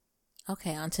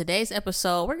Okay, on today's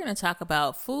episode, we're going to talk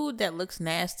about food that looks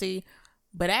nasty,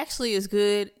 but actually is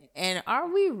good. And are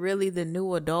we really the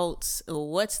new adults?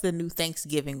 What's the new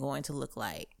Thanksgiving going to look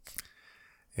like?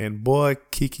 And boy,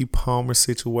 Keke Palmer's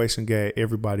situation got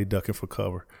everybody ducking for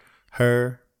cover.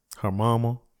 Her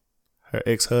mama, her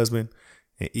ex-husband,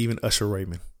 and even Usher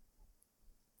Raymond.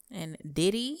 And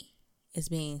Diddy is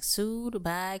being sued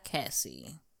by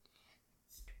Cassie.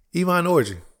 Yvonne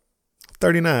Orji,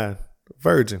 39,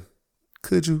 virgin.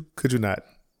 Could you not?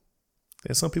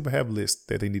 And some people have lists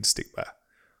that they need to stick by.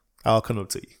 I'll come up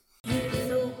to you. It's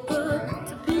so good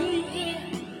to be here.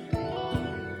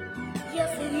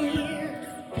 Yes, it is.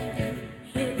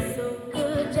 It's so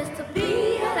good just to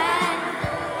be alive.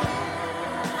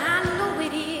 I know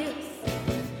it is.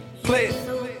 Play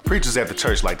it. Preachers at the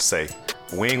church like to say,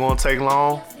 we ain't gonna take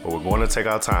long, but we're gonna take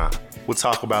our time. We'll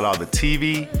talk about all the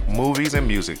TV, movies, and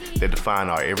music that define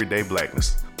our everyday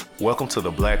blackness. Welcome to the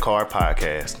Black Card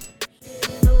Podcast.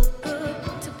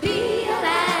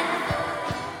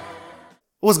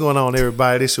 What's going on,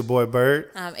 everybody? This your boy Bird.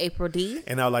 I'm April D.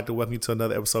 And I would like to welcome you to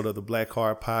another episode of the Black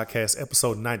Card Podcast,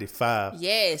 episode 95.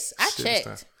 Yes, I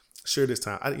checked. This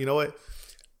time. You know what?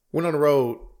 Went on the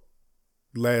road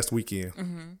last weekend.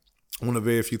 Mm-hmm. One of the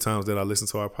very few times that I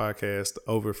listened to our podcast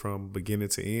over from beginning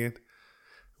to end.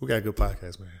 We got a good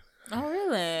podcast, man. Oh,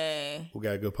 really? We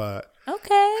got a good pod.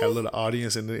 Okay. Had a little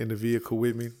audience in the vehicle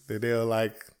with me that they're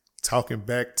like talking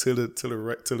back to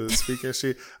the speaker and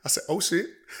shit. I said, "Oh shit."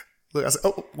 Look, I said,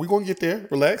 "Oh, we're gonna get there.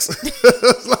 Relax."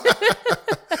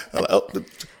 I'm like, "Oh,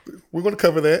 we're gonna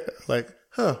cover that." Like,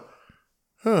 huh.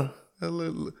 A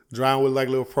little, driving with like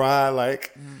a little pride,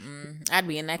 like. I'd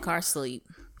be in that car asleep.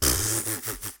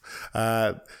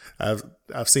 I've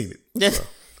seen it. So,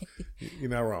 you're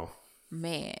not wrong.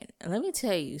 Man, let me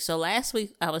tell you. So last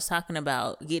week I was talking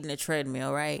about getting a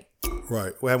treadmill, right?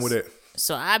 Right. What happened with that?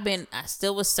 So I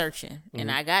still was searching, and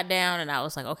I got down, and I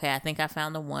was like, okay, I think I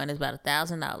found the one. It's about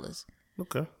 $1,000.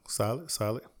 Okay,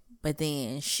 solid. But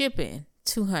then shipping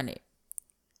 $200,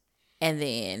 and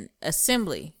then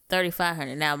assembly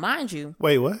 $3,500. Now, mind you,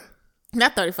 wait, what?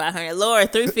 Not $3,500,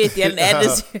 Lord, $350. I didn't add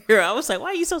the zero. I was like, why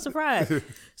are you so surprised?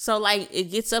 So like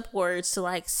it gets upwards to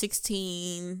like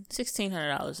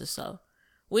 $1,600 or so,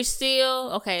 which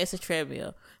still okay. It's a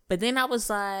treadmill, but then I was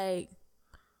like,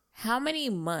 how many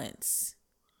months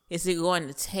is it going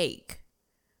to take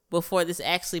before this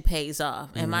actually pays off?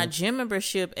 And my gym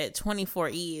membership at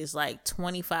 24E is like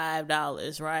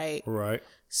 $25, right? Right.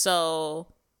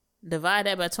 So divide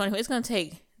that by 20. It's going to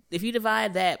take, if you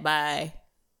divide that by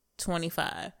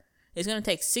 25, it's going to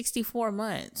take 64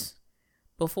 months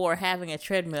before having a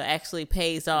treadmill actually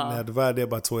pays off. Now divide that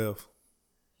by 12.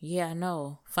 Yeah, I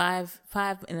know. Five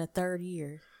in the third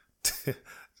year.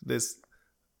 That's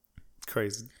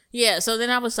crazy. Yeah, so then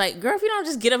I was like, girl, if you don't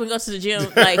just get up and go to the gym,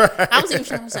 like, I was even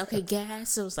trying to say, okay,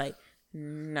 gas. So it was like,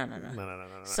 no.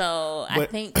 So I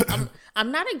think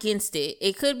I'm not against it.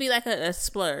 It could be like a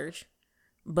splurge,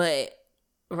 but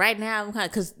right now I'm kind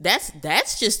of, because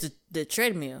that's just the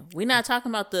treadmill. We're not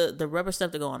talking about the rubber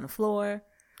stuff that go on the floor.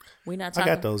 We're not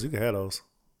talking. I got those. You can have those.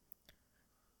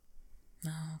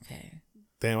 Oh, okay.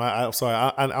 Damn, I'm sorry.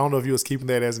 I don't know if you was keeping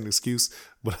that as an excuse,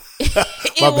 but it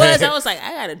was. Bad. I was like,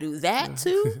 I got to do that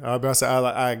too. I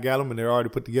got them and they're already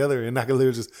put together, and I can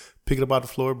literally just pick it up off the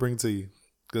floor, bring it to you,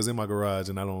 because in my garage,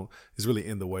 and it's really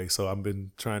in the way, so I've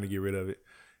been trying to get rid of it.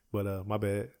 But my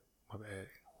bad.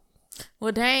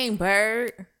 Well, dang,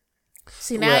 Bird.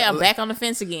 See, now I'm back on the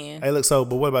fence again. Hey, look. So,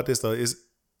 but what about this though?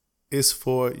 It's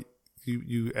for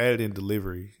you added in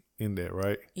delivery in that,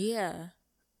 right? Yeah.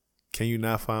 Can you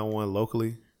not find one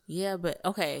locally? Yeah, but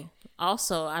okay.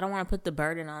 Also, I don't want to put the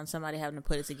burden on somebody having to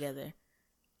put it together.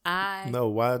 No,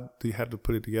 why do you have to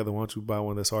put it together? Why don't you buy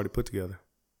one that's already put together?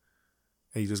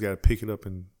 And you just got to pick it up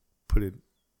and put it.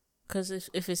 Because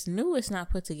if it's new, it's not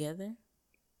put together.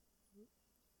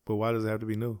 But why does it have to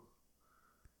be new?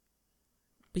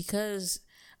 Because,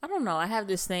 I don't know. I have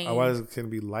this thing. Why can it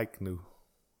be like new?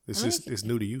 It's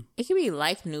new to you. It can be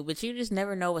like new, but you just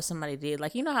never know what somebody did.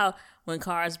 Like, you know how when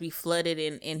cars be flooded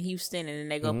in Houston and then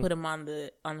they go put them on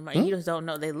the market, you just don't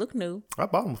know. They look new. I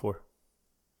bought them before.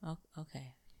 Oh,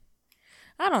 okay.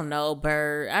 I don't know,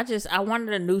 Bird. I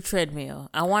wanted a new treadmill.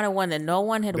 I wanted one that no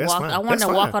one had walked. I wanted to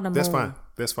walk on the moon.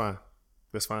 That's fine.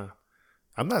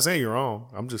 I'm not saying you're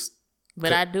wrong. I'm just.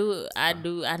 But I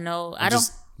know. I'm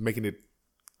just making it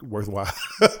worthwhile.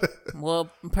 Well,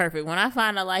 perfect. When I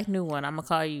find a new one, I'm gonna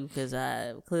call you, because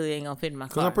I clearly ain't gonna fit in my car.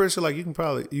 Because I'm pretty sure you can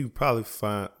probably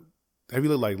find. Have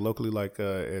you looked locally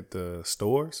at the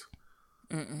stores?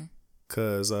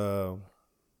 Because I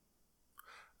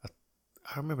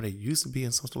I remember they used to be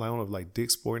in some store, like, I don't know, like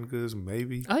Dick's Sporting Goods,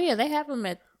 maybe. Oh yeah, they have them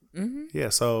at. Yeah,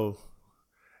 so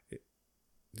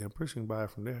I'm pretty sure you can buy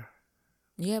it from there.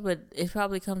 Yeah, but it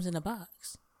probably comes in a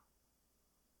box.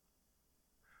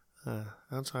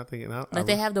 I'm trying to think. Like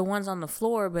they have the ones on the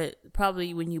floor, but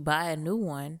probably when you buy a new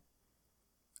one.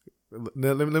 Let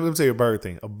me tell you a bird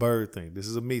thing. A bird thing. This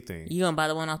is a me thing. You gonna buy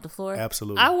the one off the floor?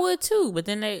 Absolutely. I would too, but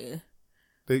then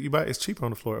you buy it's cheaper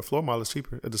on the floor. A floor model is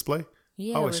cheaper. A display,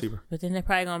 always cheaper. But then they're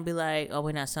probably gonna be like, "Oh,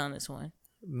 we're not selling this one."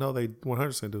 No, they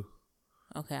 100% do.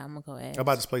 Okay, I'm gonna go ask. I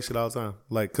buy display shit all the time.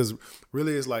 Like, cause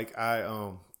really, it's like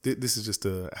this is just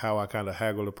how I kind of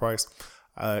haggle the price.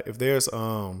 If there's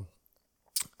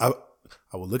I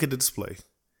will look at the display,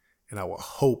 and I will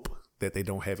hope that they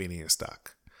don't have any in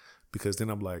stock, because then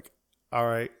I'm like, all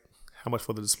right, how much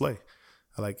for the display?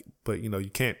 But you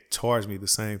can't charge me the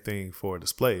same thing for a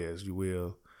display as you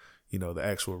will, the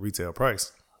actual retail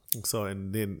price.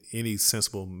 And then any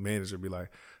sensible manager be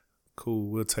like, cool,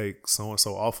 we'll take so and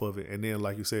so off of it, and then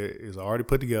like you said, it's already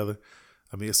put together.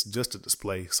 I mean, it's just a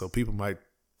display, so people might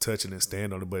touch it and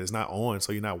stand on it, but it's not on,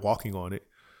 so you're not walking on it.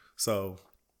 So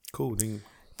cool. Then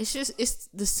it's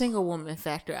the single woman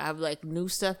factor. I like new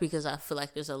stuff because I feel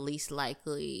like there's a least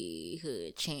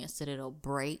likelihood chance that it'll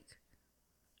break.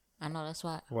 I know that's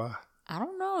why. Why? I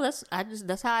don't know.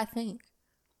 That's how I think.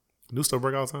 New stuff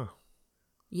break all the time.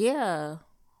 Yeah,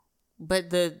 but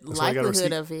the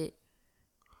likelihood of it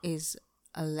is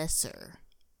a lesser.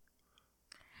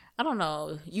 I don't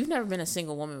know. You've never been a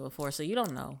single woman before, so you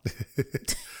don't know.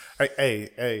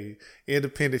 Hey,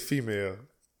 independent female,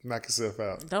 knock yourself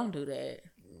out. Don't do that.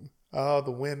 All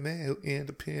the women who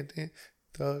independent.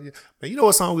 Man, you know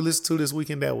what song we listened to this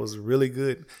weekend that was really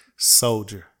good?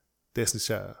 Soldier, Destiny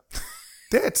Child.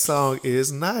 That song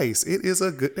is nice.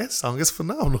 That song is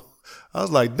phenomenal. I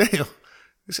was like, damn,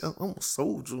 I'm a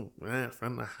soldier, man,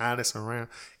 from the hottest around.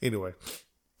 Anyway.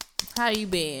 How you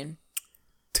been?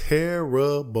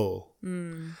 Terrible.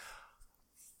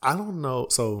 I don't know.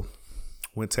 So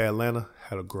went to Atlanta,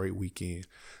 had a great weekend.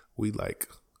 We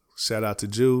shout out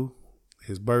to sUe,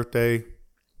 his birthday,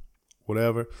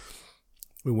 whatever.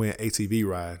 We went ATV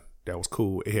ride. That was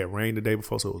cool. It had rained the day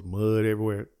before, so it was mud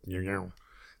everywhere. Yeah.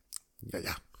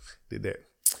 Did that.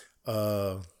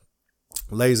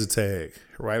 Laser tag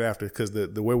right after, because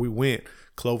the where we went,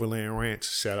 Cloverland Ranch,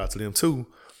 shout out to them too.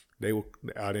 They were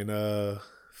out in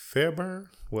Fairburn,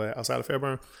 outside of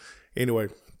Fairburn. Anyway,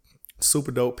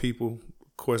 super dope people.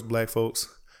 Of course, black folks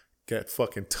got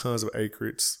fucking tons of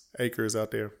acres out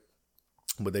there.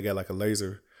 But they got like a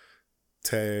laser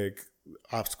tag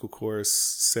obstacle course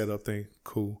setup thing.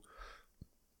 Cool.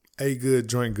 Ate good,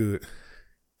 drank good.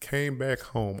 Came back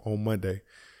home on Monday.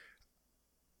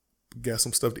 Got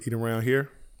some stuff to eat around here.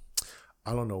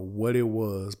 I don't know what it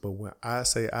was, but when I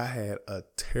say I had a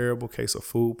terrible case of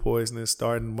food poisoning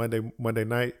starting Monday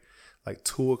night, like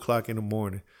 2:00 in the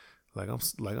morning. I'm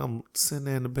sitting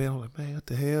there in the bed. I'm like, man, what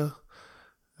the hell?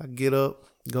 I get up,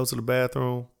 go to the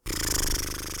bathroom,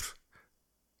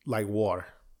 like water.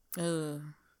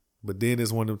 But then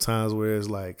it's one of them times where it's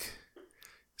like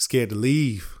scared to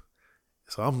leave.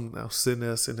 So I'm sitting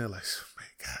there like,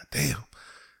 man, goddamn.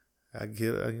 I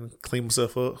clean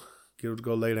myself up, get up to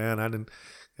go lay down. I didn't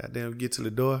goddamn get to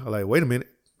the door. I'm like, wait a minute,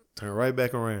 turn right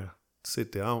back around,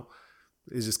 sit there.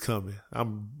 It's just coming.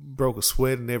 I'm broke a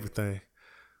sweat and everything.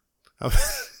 I'm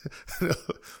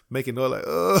making noise like,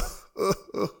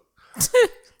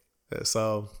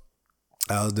 So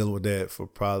I was dealing with that for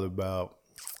probably about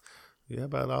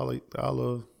all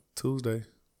of Tuesday.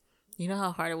 You know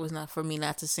how hard it was not for me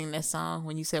not to sing that song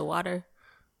when you said water?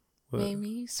 What? Made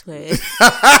me sweat.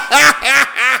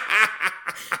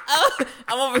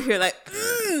 I'm over here like,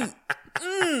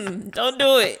 don't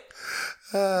do it.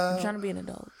 I'm trying to be an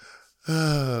adult.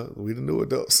 We the new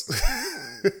adults.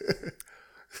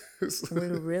 We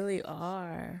really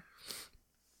are.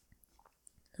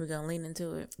 We're gonna lean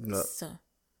into it. No. So,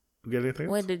 you got anything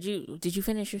else? Wait, did you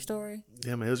finish your story?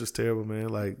 Yeah, man, it was just terrible, man.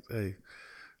 Like, hey,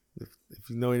 if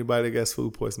you know anybody that got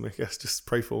food poisoning, man, just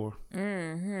pray for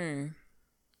them.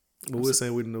 But we're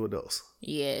saying we're the new adults.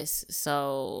 Yes.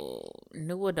 So,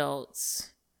 new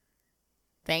adults.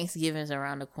 Thanksgiving's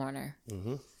around the corner.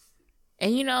 Mm-hmm.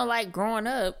 And like growing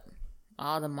up,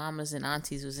 all the mamas and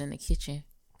aunties was in the kitchen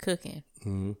cooking.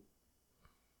 Mm-hmm.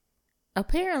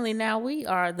 Apparently now we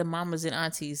are the mamas and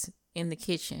aunties in the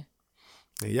kitchen.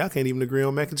 And y'all can't even agree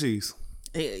on mac and cheese.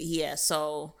 Yeah,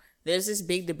 so there's this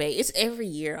big debate. It's every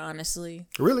year, honestly.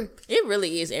 Really? It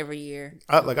really is every year.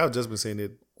 I've just been seeing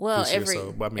it. Well, this every year,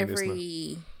 so, but I mean,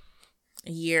 every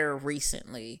year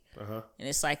recently, and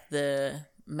it's like the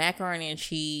macaroni and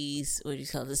cheese. What do you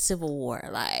call it? The Civil War?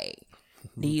 Like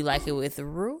Do you like it with the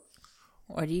roux,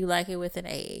 or do you like it with an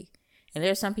egg? And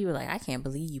there's some people like, I can't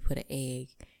believe you put an egg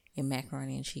in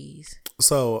macaroni and cheese.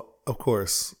 So, of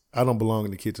course, I don't belong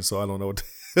in the kitchen, so I don't know what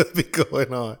be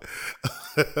going on.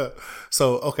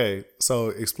 So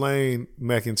explain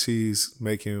mac and cheese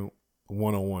making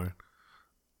 101.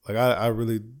 Like I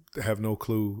really have no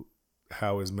clue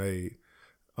how it's made.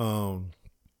 Because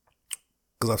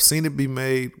I've seen it be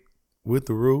made with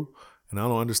the roux, and I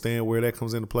don't understand where that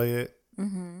comes into play at.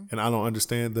 Mm-hmm. And I don't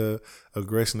understand the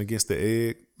aggression against the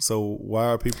egg. So why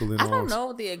are people in I don't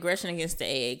know the aggression against the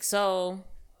egg. So,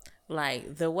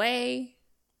 like, the way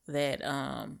that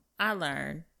I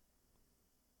learned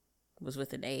was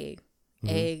with an egg.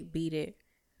 Mm-hmm. Egg, beat it,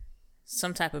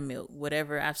 some type of milk,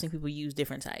 whatever. I've seen people use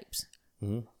different types.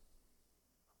 Mm-hmm.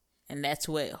 And that's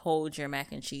what holds your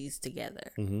mac and cheese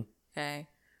together. Mm-hmm. Okay?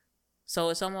 So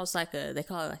it's almost like they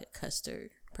call it like a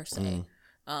custard, per se.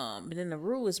 Mm-hmm. But then the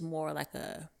roux is more like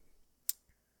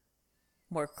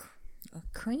more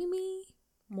creamy,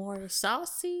 more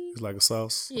saucy. It's like a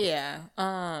sauce. Yeah.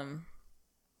 I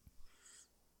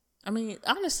mean,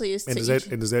 honestly, it's does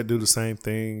that do the same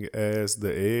thing as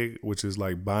the egg, which is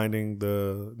like binding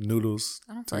the noodles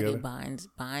I don't feel together? like it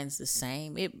binds the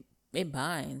same. It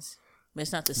binds, but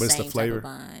it's not the but same it's the flavor.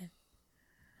 type of bind.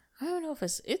 I don't know if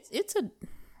it's a.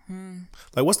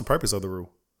 Like, what's the purpose of the roux?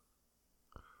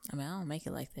 I mean, I don't make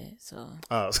it like that, so.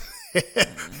 Oh,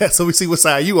 so we see what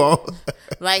side you on.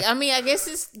 Like, I mean, I guess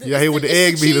it's the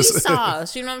egg beaters. Cheese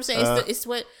sauce. You know what I'm saying? It's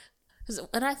what. Because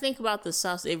when I think about the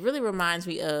sauce, it really reminds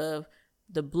me of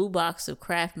the blue box of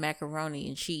Kraft macaroni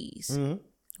and cheese, mm-hmm.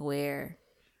 where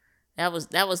that was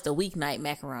the weeknight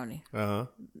macaroni. Uh-huh.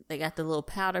 They got the little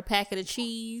powder packet of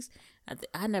cheese.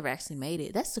 I never actually made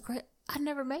it. I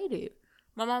never made it.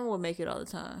 My mama would make it all the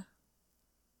time.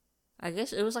 I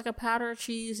guess it was like a powder of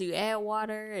cheese. You add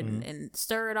water and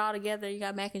stir it all together. You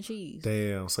got mac and cheese.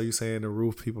 Damn. So you saying the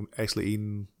roof people actually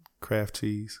eating Kraft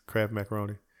cheese, Kraft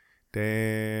macaroni?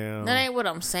 Damn. That ain't what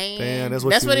I'm saying. Damn,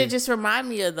 that's what it just remind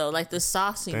me of, though. Like the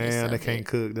sauciness. Damn, they can't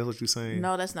cook. That's what you're saying.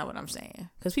 No, that's not what I'm saying.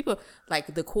 Because people,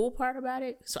 like, the cool part about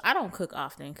it, so I don't cook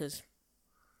often because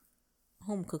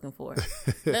who I'm cooking for?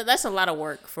 That's a lot of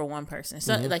work for one person.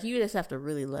 So, like, you just have to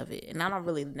really love it. And I don't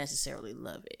really necessarily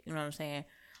love it. You know what I'm saying?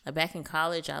 Like, back in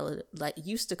college, I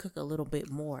used to cook a little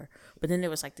bit more, but then there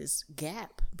was like this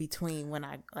gap between when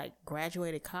I like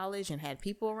graduated college and had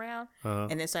people around,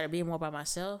 and then started being more by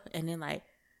myself, and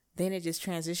then it just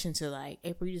transitioned to like,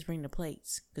 April, you just bring the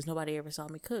plates because nobody ever saw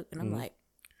me cook, and I'm like,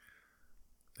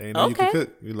 they didn't know you could cook.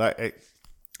 You like, hey,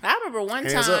 I remember one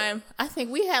time, I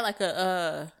think we had like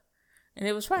and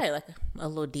it was probably like a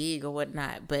little dig or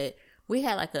whatnot, but we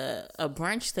had like a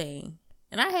brunch thing,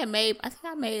 and I think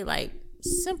I made like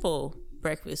simple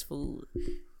breakfast food.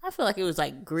 I feel like it was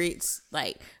like grits,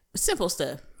 like simple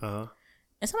stuff. And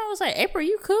somebody was like, April,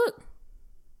 you cook?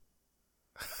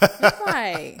 I'm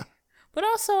like, but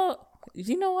also,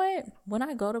 you know what? When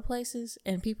I go to places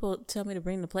and people tell me to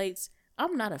bring the plates,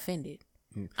 I'm not offended.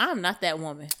 I'm not that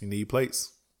woman. You need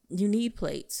plates. You need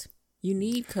plates. You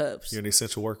need cups. You're an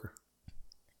essential worker.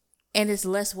 And it's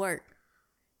less work.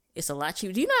 It's a lot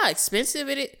cheaper. Do you know how expensive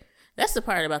it is? That's the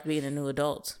part about being a new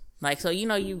adult. Like, so, you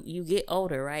know, you get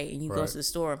older, right? And you go to the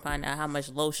store and find out how much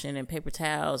lotion and paper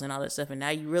towels and all that stuff. And now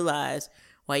you realize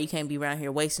why you can't be around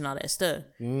here wasting all that stuff.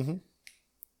 Mm-hmm.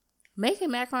 Making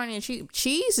macaroni and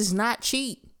cheese is not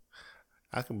cheap.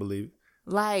 I can believe it.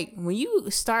 Like, when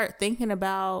you start thinking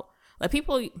about, like,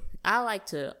 people, I like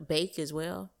to bake as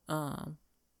well.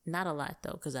 Not a lot,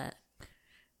 though, because I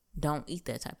don't eat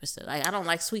that type of stuff. Like, I don't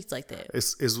like sweets like that.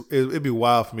 It'd be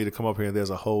wild for me to come up here and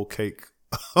there's a whole cake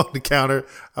on the counter.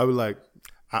 I'd be like,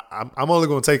 I'm only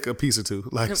gonna take a piece or two.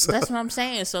 Like, so. That's what I'm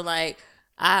saying. So like,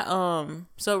 so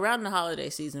around the holiday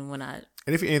season and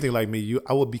if you're anything like me,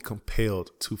 I would be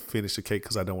compelled to finish the cake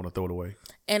because I don't want to throw it away.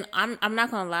 And I'm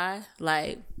not gonna lie,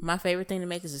 like my favorite thing to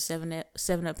make is a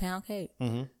 7-Up pound cake,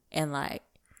 and like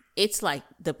it's like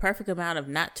the perfect amount of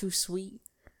not too sweet,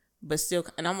 but still,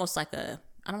 and almost like I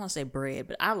don't want to say bread,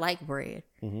 but I like bread.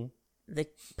 The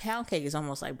pound cake is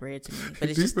almost like bread to me. But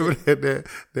it's just remember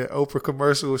that Oprah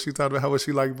commercial where she talked about how much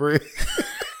she liked bread?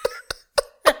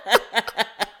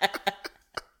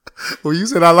 Well, you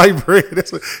said I like bread.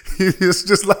 That's what, it's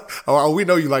just like, oh, we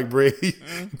know you like bread. You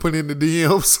put in the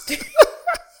DMs.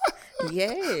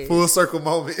 Yes. Full circle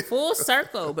moment. Full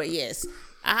circle. But yes,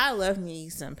 I love me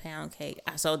some pound cake.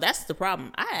 So that's the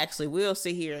problem. I actually will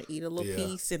sit here and eat a little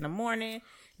piece in the morning.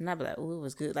 And I'll be like, oh, it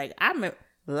was good. Like, I remember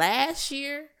last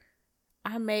year,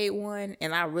 I made one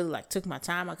and I really like took my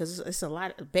time out because it's a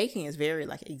lot. Baking is very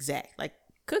like exact. Like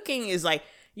cooking is like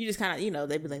You just kind of,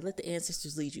 they'd be like, let the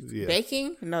ancestors lead you. Yeah.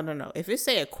 Baking? No. If it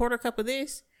say a quarter cup of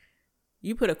this,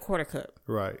 you put a quarter cup.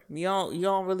 Right. You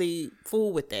don't really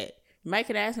fool with that. You might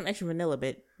could add some extra vanilla,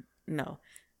 but no.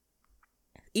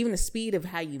 Even the speed of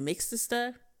how you mix the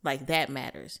stuff, like that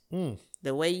matters.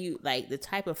 The way you like the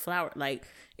type of flour, like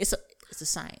it's a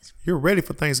science. You're ready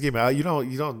for Thanksgiving.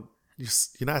 You're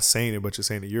not saying it, but you're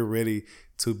saying that you're ready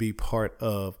to be part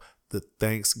of the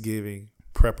Thanksgiving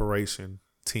preparation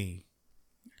team.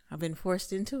 I've been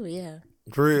forced into it, yeah.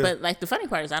 For real? But like the funny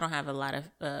part is I don't have a lot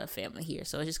of family here,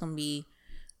 so it's just gonna be,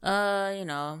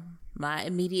 my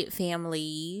immediate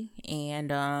family,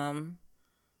 and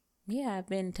I've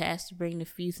been tasked to bring a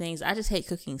few things. I just hate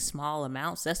cooking small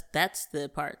amounts. That's the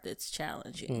part that's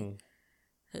challenging.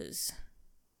 Cause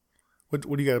what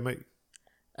do you got to make?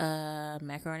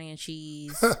 Macaroni and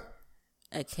cheese,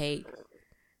 a cake.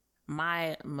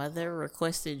 My mother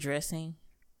requested dressing.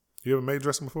 You ever made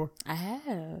dressing before? I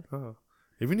have. Oh.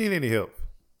 If you need any help,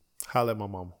 holler at my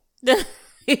mama.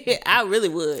 I really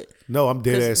would. No, I'm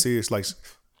dead ass serious. Like,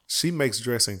 she makes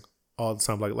dressing all the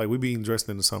time. Like we be eating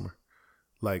dressing in the summer.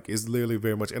 Like, it's literally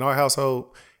very much in our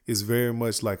household. It's very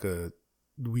much like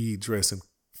we eat dressing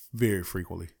very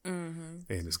frequently, and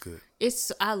it's good. I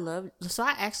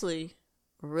actually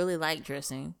really like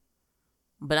dressing,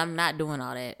 but I'm not doing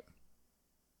all that.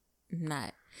 I'm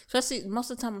not. Especially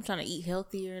most of the time I'm trying to eat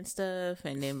healthier and stuff,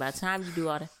 and then by the time you do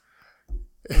all that,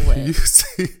 what?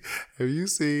 Have you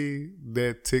seen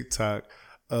that TikTok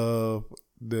of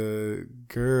the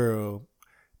girl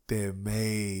that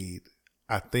made,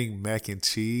 I think, mac and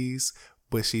cheese,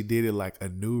 but she did it like a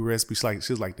new recipe.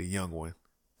 She was like the young one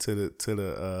she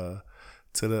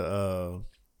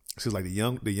was like the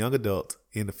young adult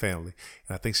in the family,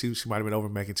 and I think she might have been over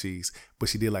mac and cheese, but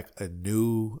she did like a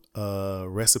new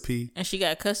recipe. And she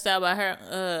got cussed out by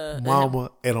her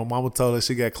mama, and her mama told her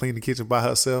she got to clean the kitchen by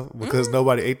herself because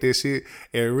nobody ate that shit.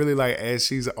 And really, like, as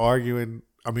she's arguing,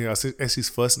 as she's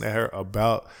fussing at her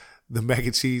about the mac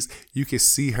and cheese, you can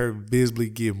see her visibly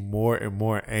get more and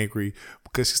more angry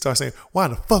because she starts saying, "Why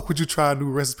the fuck would you try a new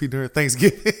recipe during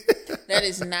Thanksgiving?" That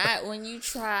is not when you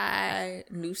try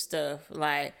new stuff.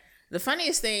 Like, the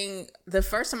funniest thing, the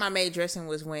first time I made dressing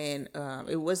was when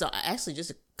it was actually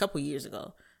just a couple years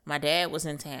ago. My dad was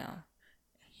in town.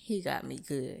 He got me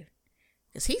good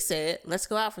because he said, "Let's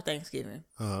go out for Thanksgiving."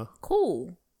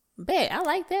 Cool, bet, I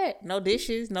like that. No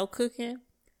dishes, no cooking.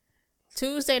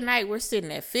 Tuesday night, we're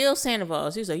sitting at Phil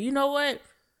Sandoval's. He was like, "You know what?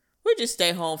 We just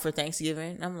stay home for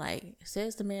Thanksgiving." I'm like,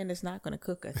 says the man that's not going to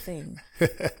cook a thing.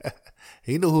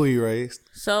 He knew who he raised.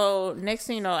 So next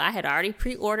thing you know, I had already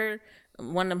pre-ordered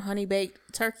one of them honey baked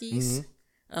turkeys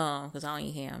because I don't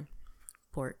eat ham,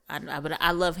 pork. But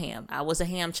I love ham. I was a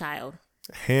ham child.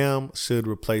 Ham should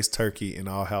replace turkey in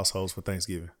all households for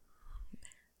Thanksgiving.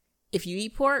 If you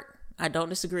eat pork, I don't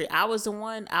disagree. I was the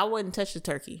one. I wouldn't touch the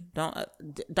turkey. Don't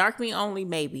dark meat only,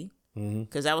 maybe,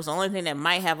 because that was the only thing that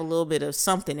might have a little bit of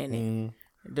something in it.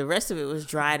 The rest of it was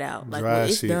dried out. Like,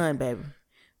 it's shit. Done, baby.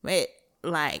 But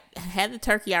like, I had the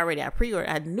turkey already. I pre-ordered.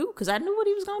 I knew because I knew what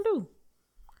he was gonna do.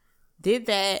 Did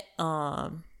that. I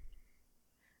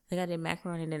think I did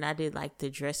macaroni, and then I did like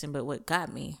the dressing. But what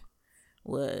got me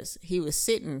was he was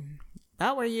sitting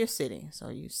about where you're sitting, so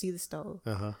you see the stove.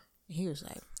 He was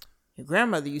like, "Your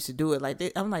grandmother used to do it like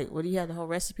this." I'm like, "What, do you have the whole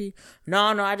recipe?" No,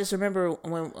 I just remember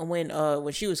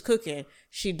when she was cooking,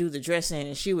 she'd do the dressing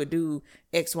and she would do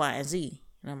X, Y, and Z.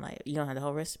 And I'm like, "You don't have the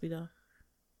whole recipe though?"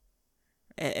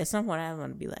 At some point, I'm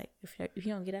gonna be like, "If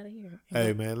you don't get out of here."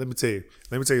 Hey man, let me tell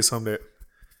you something that,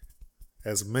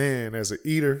 as a man, as an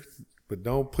eater, but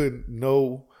don't put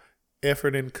no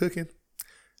effort in cooking.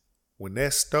 When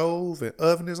that stove and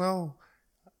oven is on,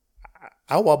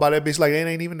 I walk by that bitch like it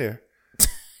ain't even there.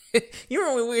 You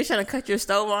remember when we were trying to cut your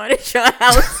stove on at your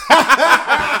house?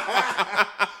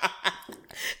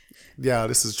 Yeah,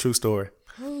 this is a true story.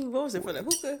 What was it for, the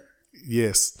hookah?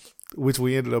 Yes, which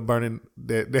we ended up burning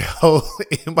that hole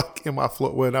in my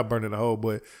floor. Well, not burning the hole,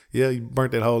 but yeah, you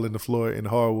burnt that hole in the floor in the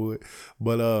hardwood.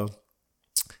 But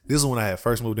this is when I had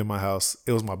first moved in my house.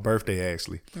 It was my birthday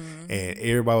actually, and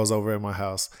everybody was over at my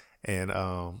house. And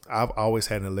I've always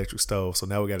had an electric stove, so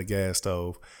now we got a gas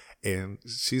stove. And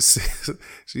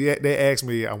they asked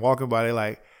me, I'm walking by, they're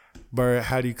like, "Bird,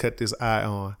 how do you cut this eye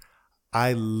on?"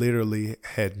 I literally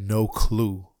had no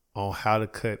clue on how to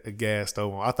cut a gas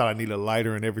stove on. I thought I needed a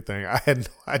lighter and everything. I had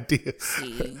no idea.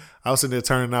 See. I was sitting there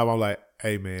turning knob. I'm like,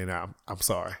 "Hey man, I'm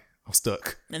sorry. I'm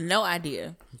stuck." No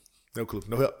idea. No clue.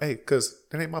 No help. Hey, because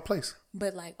that ain't my place.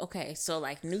 But like, okay, so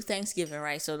like new Thanksgiving,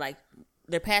 right? So like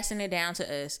they're passing it down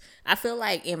to us. I feel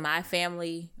like in my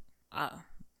family,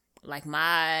 like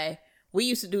my we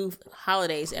used to do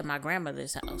holidays at my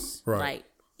grandmother's house. Right. Like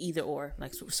either or,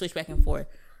 like switch back and forth.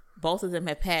 Both of them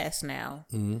have passed now.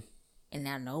 Mm-hmm. And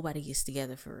now nobody gets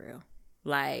together for real.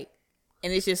 Like,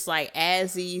 and it's just like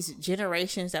as these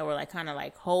generations that were like kind of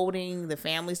like holding the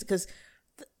families, because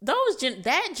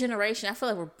that generation, I feel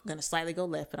like we're going to slightly go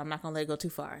left, but I'm not going to let it go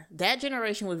too far. That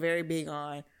generation was very big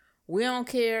on, we don't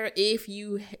care if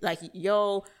you, like,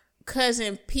 yo,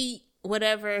 cousin Pete,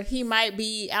 whatever, he might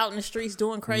be out in the streets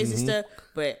doing crazy stuff,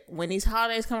 but when these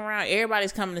holidays come around,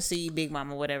 everybody's coming to see Big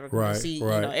Mama, whatever, right, to see,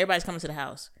 right. you know, everybody's coming to the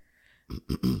house.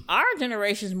 Our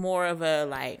generation's more of a,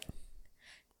 like,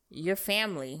 your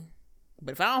family,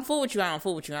 but if I don't fool with you, I don't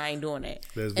fool with you. I ain't doing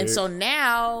that. So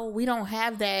now we don't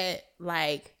have that,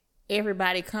 like,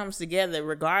 everybody comes together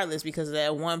regardless because of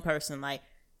that one person. Like,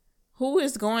 who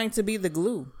is going to be the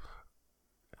glue?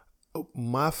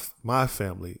 My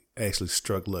family actually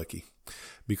struck lucky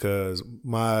because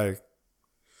my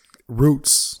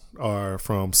roots are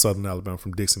from Southern Alabama,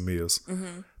 from Dixon Mills.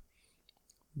 Mm-hmm.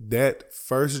 That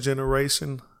first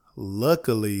generation,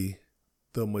 luckily,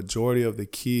 the majority of the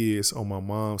kids on my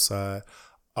mom's side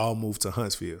all moved to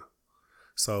Huntsville.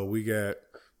 So we got,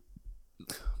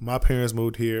 my parents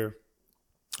moved here,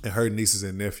 and her niece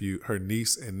and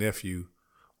nephew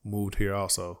moved here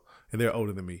also, and they're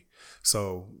older than me.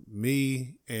 So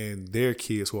me and their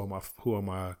kids, who are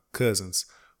my cousins,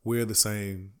 we're the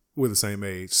same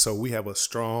age. So we have a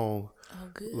strong,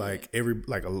 like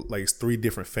it's 3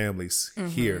 different families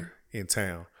here in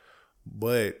town,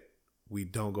 but we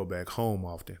don't go back home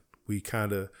often. We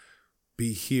kind of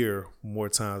be here more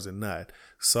times than not.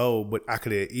 So, but I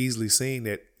could have easily seen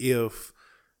that if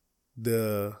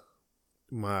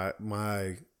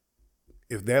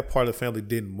if that part of the family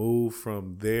didn't move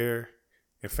from there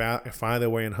and find their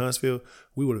way in Huntsville,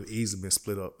 we would have easily been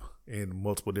split up in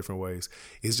multiple different ways.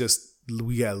 It's just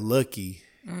we got lucky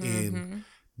in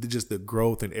just the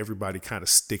growth and everybody kind of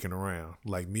sticking around.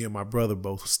 Like me and my brother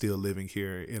both still living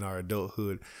here in our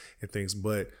adulthood and things.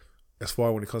 But as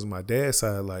far when it comes to my dad's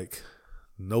side, like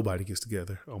nobody gets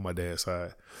together on my dad's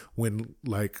side. When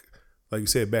like you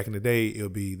said back in the day,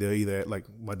 they'll either like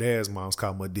my dad's mom's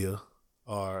called my dear,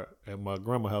 or at my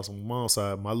grandma's house on my mom's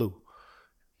side, my Lou.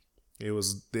 It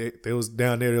was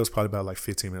down there. It was probably about like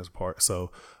 15 minutes apart.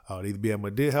 So I'd either be at my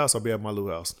dear house or be at my Lou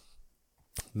house.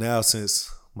 Now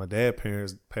since my dad's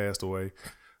parents passed away,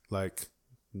 like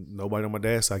nobody on my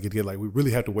dad's side get together. Like we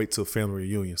really have to wait till family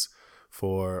reunions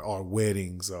for our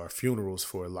weddings, our funerals,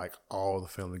 for like all the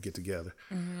family to get together.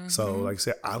 Mm-hmm. So like I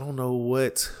said, I don't know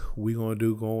what we're gonna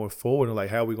do going forward, and like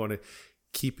how we're gonna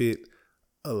keep it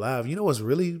alive. You know what's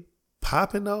really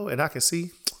popping though, and I can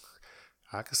see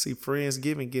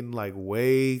Friendsgiving getting like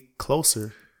way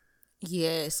closer.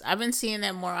 Yes, I've been seeing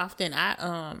that more often.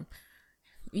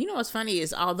 You know what's funny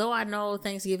is, although I know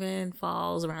Thanksgiving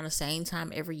falls around the same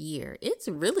time every year, it's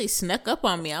really snuck up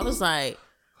on me. I was like,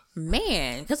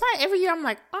 man, because every year I'm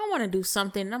like, I want to do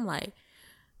something, and I'm like,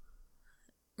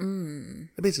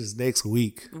 that bitch is next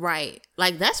week, right?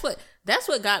 Like that's what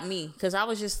got me, because I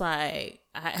was just like,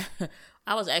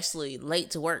 I was actually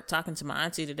late to work talking to my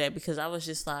auntie today because I was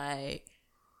just like,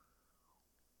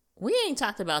 we ain't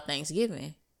talked about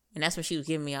Thanksgiving. And that's when she was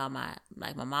giving me all my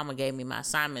mama gave me my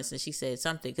assignments, and she said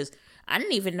something, because I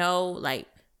didn't even know, like,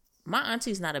 my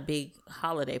auntie's not a big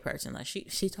holiday person. Like,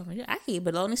 she told me, I can eat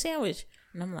bologna sandwich.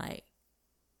 And I'm like,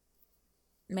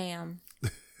 ma'am,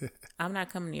 I'm not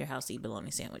coming to your house to eat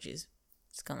bologna sandwiches.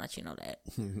 Just gonna let you know that.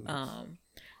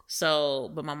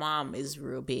 But my mom is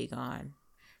real big on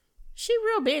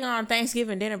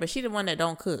Thanksgiving dinner, but she the one that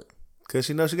don't cook. Because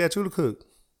she knows she got you to cook.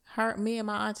 Me and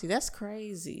my auntie. That's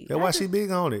crazy. That's why she big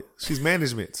on it. She's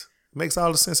management. Makes all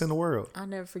the sense in the world. I'll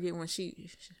never forget when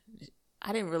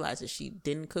I didn't realize that she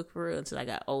didn't cook for real until I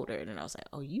got older. And then I was like,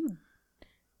 oh, you.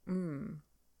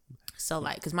 So,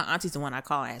 like, because my auntie's the one I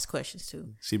call and ask questions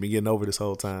to. She been getting over this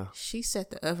whole time. She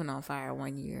set the oven on fire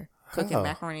one year, cooking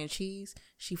macaroni and cheese.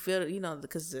 She filled it,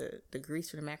 because the grease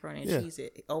for the macaroni and cheese,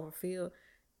 it overfilled.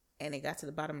 And it got to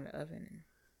the bottom of the oven and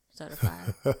started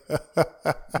fire.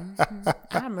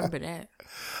 I remember that.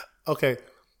 Okay.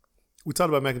 We talked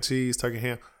about mac and cheese, turkey,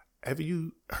 ham. Have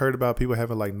you heard about people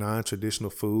having like non-traditional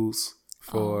foods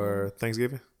for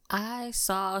Thanksgiving? I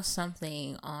saw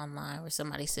something online where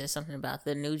somebody said something about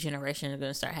the new generation is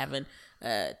going to start having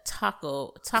a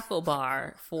taco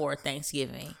bar for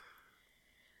Thanksgiving.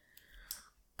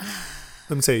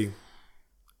 Let me tell you,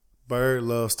 Bird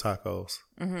loves tacos.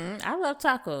 I love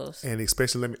tacos, and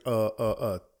especially let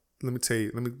me tell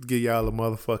you, let me give y'all a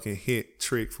motherfucking hint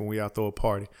trick for when y'all throw a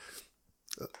party.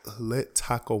 Let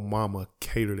Taco Mama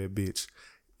cater that bitch.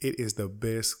 It is the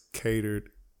best catered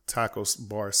tacos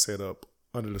bar setup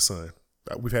under the sun.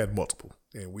 We've had multiple,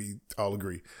 and we all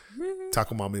agree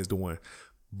Taco Mama is the one.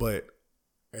 But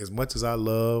as much as I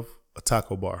love a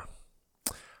taco bar,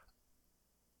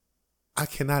 I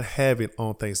cannot have it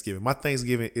on Thanksgiving. My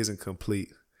Thanksgiving isn't complete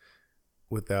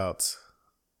without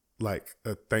like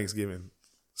a Thanksgiving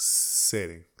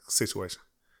situation.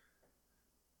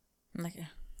 Like,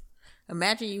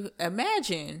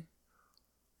 imagine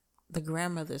the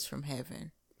grandmothers from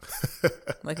heaven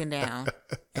looking down,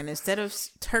 and instead of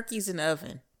turkeys in the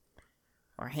oven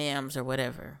or hams or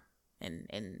whatever,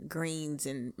 and greens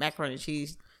and macaroni and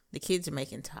cheese, the kids are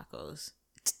making tacos,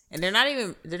 and they're not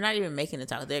even making the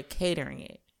taco; they're catering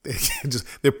it.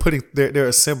 They're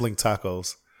assembling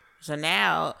tacos. So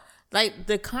now, like,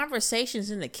 the conversations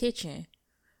in the kitchen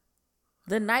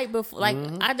the night before, like,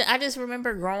 I just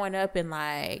remember growing up and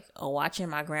like watching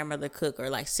my grandmother cook,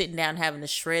 or like sitting down having to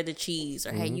shred the cheese,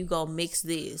 or hey, you go mix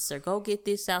this, or go get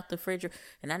this out the refrigerator,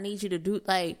 and I need you to do,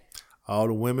 like, all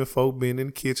the women folk being in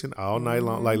the kitchen all night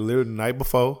long, like literally the night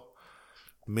before.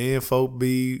 Men folk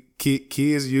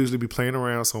kids usually be playing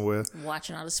around somewhere,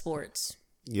 watching all the sports.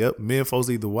 Yep, men folks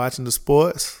either watching the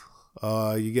sports,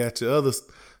 you got your other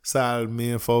side of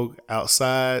men folk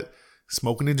outside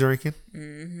smoking and drinking,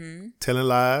 telling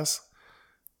lies.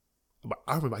 But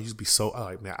I remember I used to be so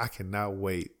like, man, I cannot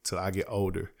wait till I get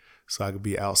older so I could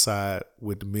be outside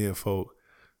with the men folk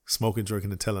smoking,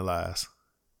 drinking, and telling lies.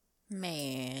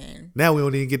 Man, now we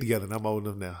don't even get together, and I'm old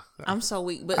enough now. I'm so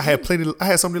weak, but I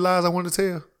had so many lies I wanted to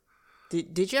tell.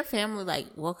 Did your family, like,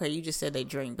 well, okay, you just said they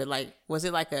drink, but like, was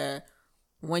it like a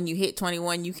when you hit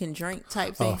 21 you can drink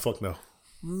type thing? Oh, fuck no.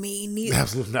 Me neither.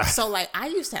 Absolutely not. So like, I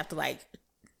used to have to like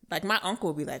my uncle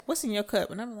would be like, what's in your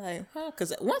cup? And I'm like, huh?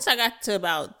 Because once I got to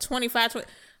about 25,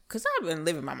 because I've been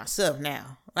living by myself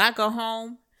now. When I go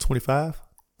home. 25?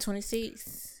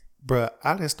 26. Bruh,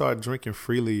 I didn't start drinking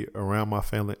freely around my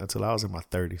family until I was in my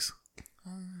 30s.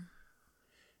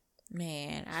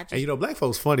 Man, and you know, black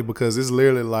folks funny because it's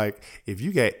literally like, if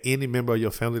you got any member of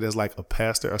your family that's like a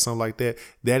pastor or something like that,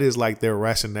 that is like their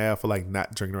rationale for like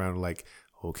not drinking around. Like,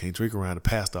 oh, can't drink around the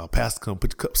pastor. Our pastor come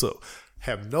put your cups up.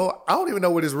 I don't even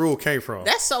know where this rule came from.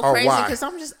 That's so crazy because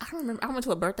I remember I went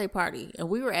to a birthday party and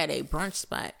we were at a brunch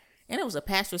spot and it was a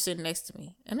pastor sitting next to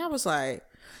me, and I was like,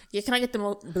 yeah, can I get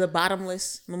the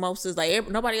bottomless mimosas? Like,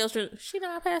 nobody else she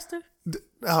not a pastor.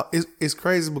 It's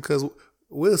crazy because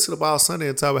we'll sit up all Sunday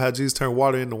and talk about how Jesus turned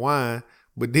water into wine,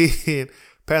 but then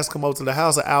pastor come over to the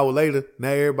house an hour later, now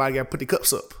everybody got to put their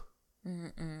cups up.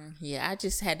 Yeah, I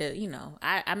just had to,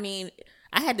 I mean,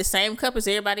 I had the same cup as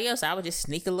everybody else. I would just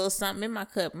sneak a little something in my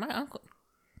cup. My uncle.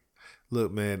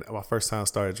 Look, man, my first time I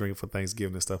started drinking for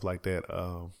Thanksgiving and stuff like that.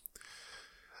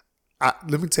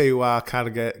 Let me tell you why I kind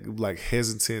of got like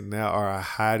hesitant now, or I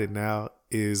hide it now,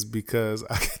 is because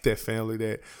I get that family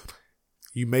that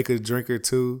you make a drink or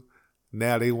two.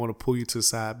 Now they want to pull you to the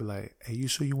side, be like, hey, you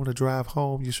sure you want to drive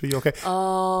home? You sure you okay?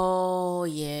 Oh,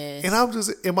 yes. And I'm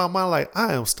just in my mind like,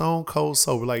 I am stone cold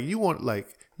sober. Like, you want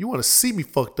to see me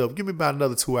fucked up. Give me about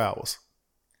another 2 hours.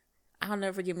 I'll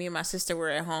never forget, me and my sister were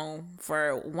at home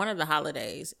for one of the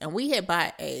holidays, and we had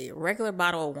bought a regular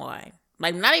bottle of wine.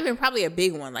 Like, not even probably a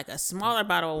big one, like a smaller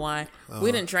bottle of wine.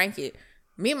 We didn't drink it.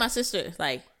 Me and my sister,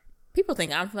 like, people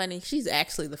think I'm funny. She's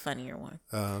actually the funnier one.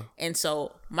 And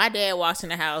so my dad walks in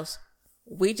the house.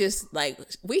 We just, like,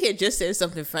 we had just said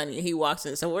something funny, and he walks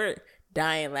in. So we're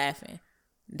dying laughing.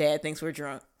 Dad thinks we're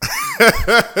drunk.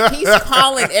 He's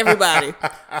calling everybody.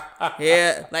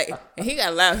 Yeah, like, and he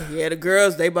got loud. Yeah, the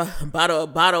girls, they bought a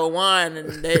bottle of wine,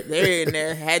 and they in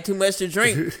there had too much to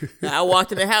drink. I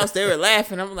walked in the house, they were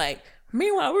laughing. I'm like,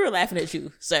 meanwhile, we were laughing at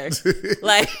you, sir.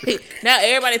 Like, now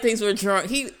everybody thinks we're drunk.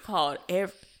 He called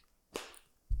everybody.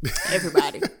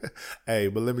 Hey,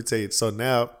 but let me tell you. So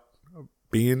now,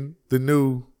 being the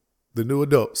new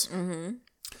adults,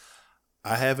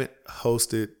 I haven't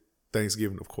hosted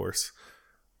Thanksgiving, of course,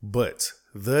 but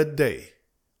the day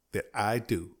that I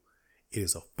do, it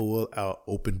is a full out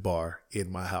open bar in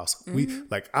my house. We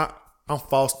like, I'm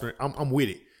fostering. I'm with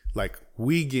it. Like,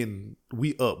 we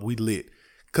lit.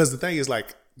 Because the thing is,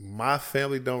 like, my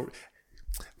family don't.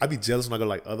 I be jealous when I go to,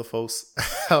 like, other folks'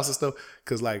 house and stuff.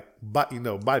 Because, like,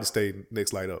 body stay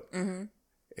next light up.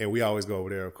 And we always go over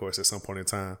there, of course, at some point in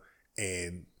time.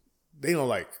 And they don't,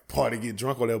 like, party, get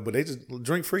drunk or whatever, but they just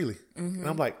drink freely. And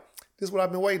I'm like, this is what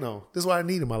I've been waiting on. This is what I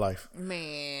need in my life.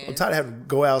 Man. I'm tired of having to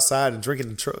go outside and drink in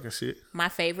the truck and shit. My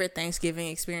favorite Thanksgiving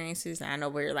experiences, and I know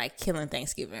we're, like, killing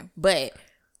Thanksgiving, but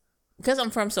because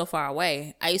I'm from so far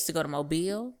away, I used to go to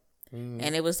Mobile.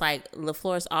 And it was like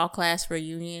LaFleur's all-class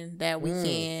reunion that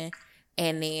weekend.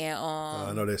 And then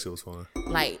I know that shit was fun.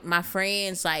 Like, my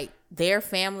friends, like, their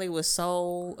family was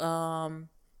so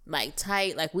like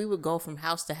tight. Like we would go from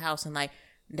house to house, and like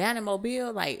down in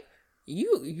Mobile, like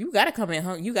you gotta come in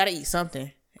home. You gotta eat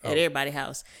something at everybody's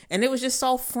house, and it was just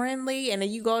so friendly. And then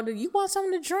you want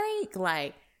something to drink,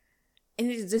 like, and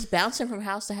it's just bouncing from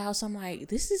house to house. I'm like,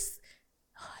 this is.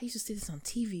 I used to see this on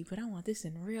TV, but I want this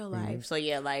in real life. So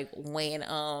yeah, like when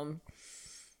I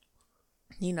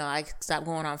stopped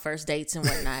going on first dates and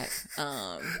whatnot.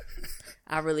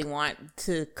 I really want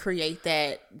to create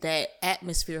that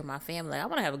atmosphere of my family. I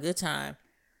want to have a good time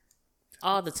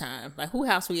all the time. Like, who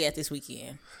house we at this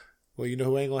weekend? Well, you know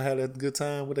who ain't gonna have that good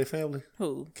time with their family?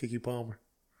 Who? Kiki Palmer.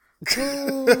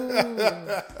 Ooh,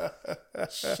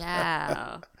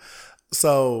 child.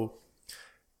 So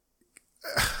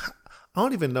I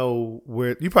don't even know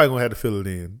where you probably gonna have to fill it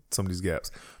in some of these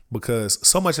gaps because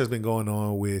so much has been going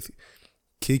on with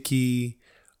Kiki.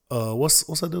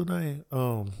 What's her dude's name?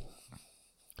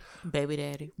 Baby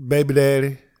daddy.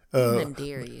 And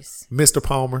Darius. Mr.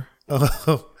 Palmer.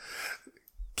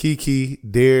 Kiki,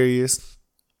 Darius.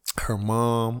 Her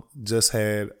mom just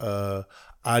had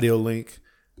audio leak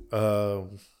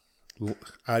of.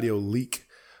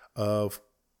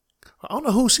 I don't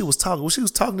know who she was talking. She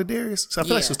was talking to Darius. So I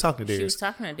feel like she was talking to Darius. She was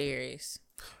talking to Darius.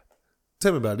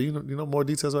 Tell me about it. You know more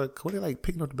details about it? Were they like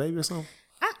picking up the baby or something?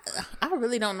 I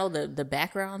really don't know the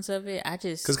backgrounds of it. I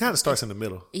just because it kind of starts in the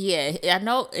middle. Yeah, I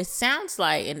know it sounds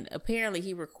like, and apparently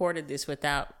he recorded this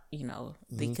without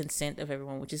the consent of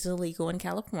everyone, which is illegal in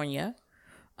California.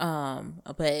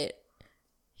 But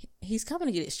he's coming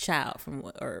to get his child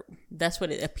or that's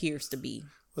what it appears to be.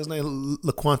 What's his name?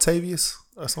 LaQuantavius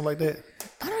or something like that?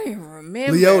 I don't even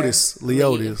remember.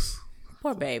 Leotis.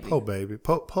 Poor baby.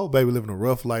 Poor baby living a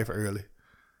rough life early.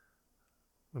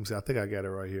 Let me see. I think I got it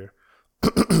right here.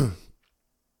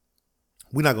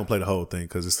 We're not going to play the whole thing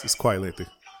because it's quite lengthy.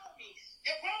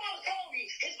 If grandma told me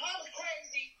his mama's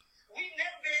crazy, we've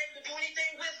never been able to do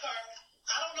anything with her.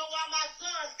 I don't know why my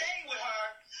son stayed with her,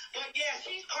 but yeah,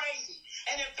 she's crazy.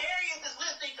 And if Darius is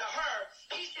listening to her,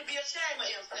 he should be ashamed of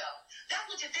himself. That's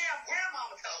what your damn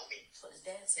grandmama told me. That's what his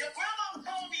dad said. Your grandmama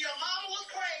told me your mama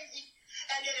was crazy,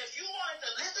 and that if you wanted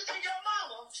to listen to your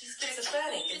mama, she's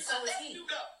schizophrenic, and so is he. You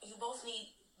both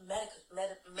need medicine. The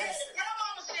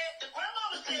grandmama said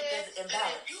that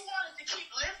if you wanted to keep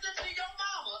listening to your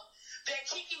mama, then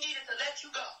Kiki needed to let you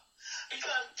go.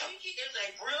 Because Kiki is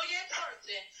a brilliant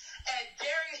person, and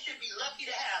Darius should be lucky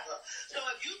to have her. So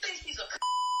if you think she's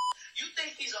you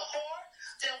think she's a whore,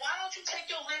 then why don't you take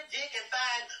your limp dick and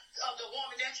find the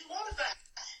woman that you want to find?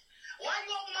 Why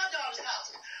you over my daughter's house?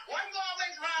 Why you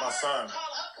always around my her son. and call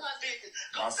her cunt bitches?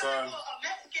 Go My son. a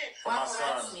Mexican. For my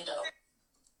son.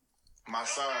 My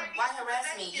son. Why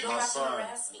harass me? You don't My have to son.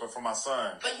 harass me. But for my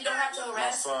son. But you don't have to My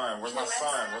harass me. son. Where's my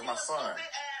son? Where's my son?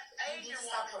 You need to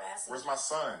stop harassing Where's my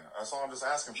son? That's all I'm just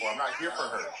asking for. I'm not here for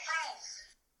her.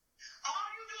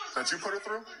 That you put her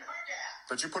through?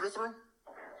 That you put her through?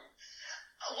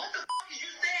 What the fuck is you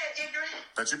saying, ignorant?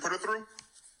 That you put her through?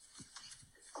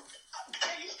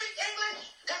 Can you speak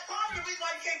English? That's part of the reason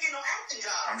why you can't get no acting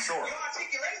job. I'm sure. Your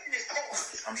articulation is poor.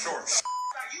 I'm sure.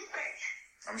 Like you think.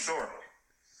 I'm sure.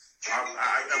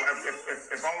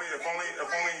 If only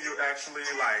you actually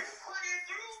like. Put it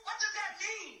through? What does that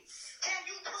mean? Can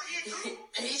you put it through?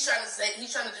 He's trying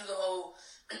to do the whole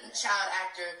child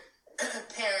actor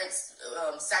parents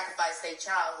sacrifice their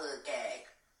childhood gag.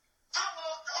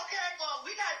 Okay, well,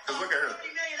 we got Look at her.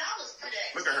 $30 million today.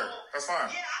 Look at her. That's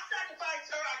fine. Yeah, I sacrificed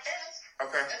her, I guess.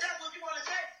 Okay. If that's what you want to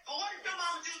say. But what did your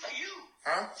mama do to you?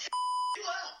 Huh? You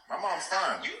up. My mom's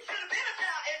fine. You should have been a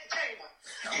child entertainer.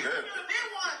 I'm You good. should have been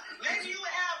one. Maybe you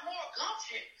would have more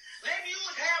gumption. Maybe you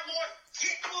would have more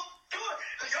get to it.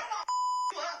 Because your mama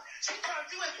you up. She turned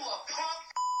you into a punk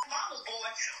mama's boy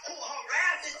who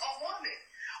harasses a woman.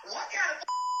 What kind of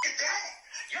is that?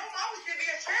 Your mama should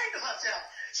be ashamed of herself.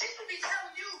 She should be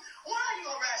telling you, why are you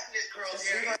harassing this girl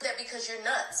here? That because you're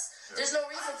nuts. There's no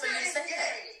reason for you to say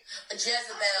that.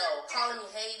 Jezebel, calling me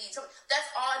Haiti,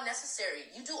 that's all unnecessary.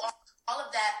 You do all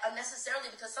of that unnecessarily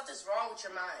because something's wrong with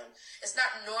your mind. It's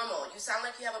not normal. You sound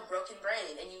like you have a broken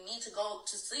brain and you need to go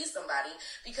to see somebody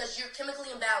because you're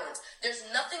chemically imbalanced. There's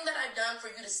nothing that I've done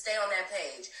for you to stay on that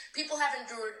page. People have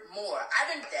endured more.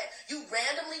 I've endured that. You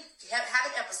randomly have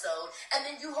an episode and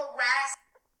then you harass.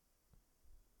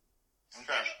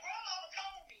 Okay.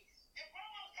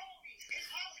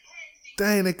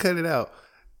 Dang, they cut it out.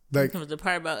 Like The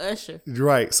part about Usher.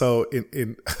 right. So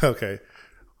in okay.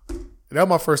 That was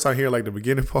my first time hearing like the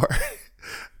beginning part.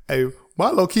 Hey, my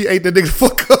low key ate that nigga the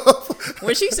fuck up.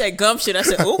 When she said gumption, I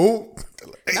said, "Ooh, Ooh.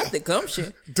 not the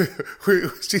gumption."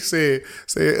 She said,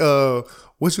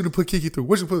 what you to put Kiki through?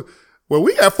 What you put? Well,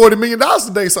 we got $40 million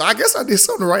today, so I guess I did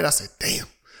something right. I said, damn.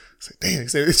 said, damn.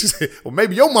 She said, well,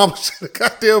 maybe your mama should have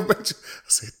goddamn bet you. I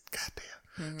said,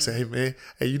 goddamn. I said, hey, man,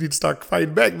 hey, you need to start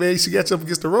fighting back, man. She got you up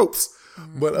against the ropes.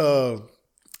 But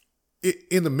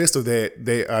in the midst of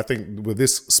that, I think with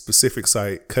this specific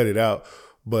site, cut it out.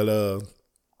 But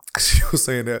she was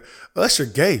saying that Usher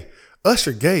gay.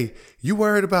 You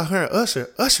worried about her?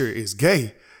 Usher is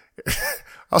gay.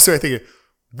 I was thinking,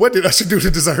 what did Usher do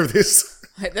to deserve this?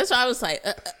 That's why I was like,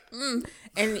 and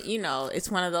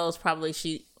it's one of those probably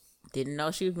she didn't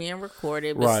know she was being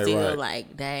recorded, but still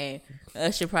like, dang,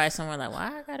 Usher probably somewhere like,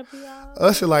 why I gotta be all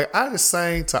Usher like, I just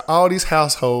sang to all these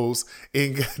households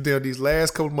in goddamn these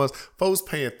last couple of months. Folks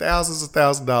paying thousands of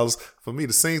 $1,000s for me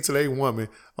to sing to their woman,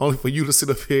 only for you to sit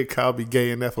up here and call me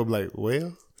gay and that. I'm like,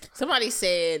 well. Somebody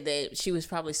said that she was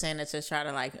probably saying that to try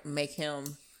to like make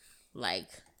him like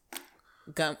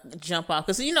jump off,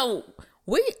 because we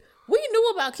knew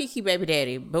about Kiki baby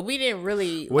daddy, but we didn't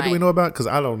really. What do we know about? Because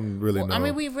I don't really know. I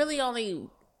mean, we really only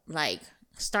like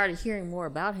started hearing more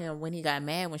about him when he got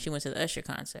mad when she went to the Usher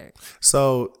concert.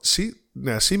 So she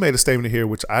made a statement here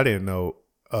which I didn't know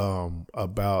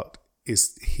about.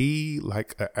 Is he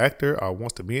like an actor or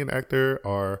wants to be an actor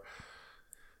or?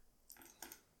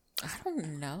 I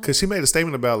don't know. Because she made a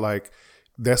statement about like,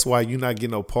 that's why you're not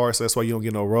getting no parts. That's why you don't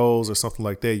get no roles or something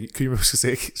like that. Can you remember she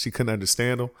said she couldn't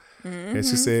understand them? Mm-hmm. And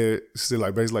she said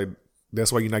like basically like,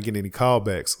 that's why you're not getting any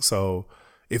callbacks. So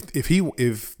if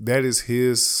that is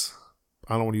his,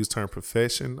 I don't want to use the term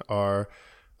profession or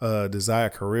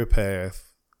desired career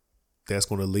path, that's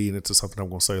going to lead into something I'm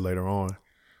going to say later on.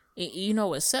 You know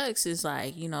what sucks is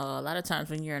like, a lot of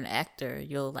times when you're an actor,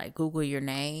 you'll like Google your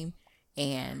name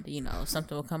and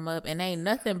something will come up and ain't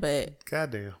nothing but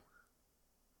goddamn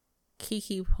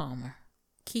Keke Palmer.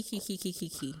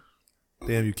 Keke.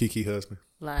 Damn you, Keke husband.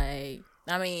 Like,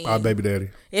 I mean, our baby daddy.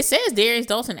 It says Darius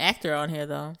Dalton actor on here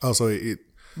though. Oh, so it.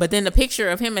 But then the picture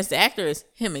of him as the actor is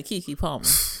him and Keke Palmer.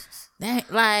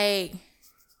 That like,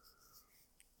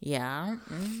 yeah.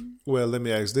 Well, let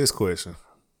me ask this question.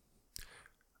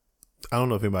 I don't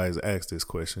know if anybody's asked this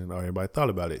question or anybody thought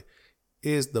about it.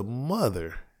 Is the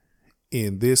mother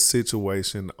in this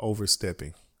situation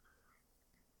overstepping?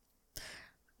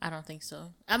 I don't think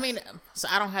so. I mean, so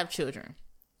I don't have children.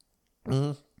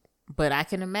 Mm-hmm. But I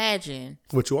can imagine.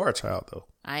 But you are a child, though.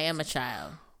 I am a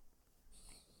child.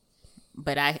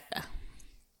 But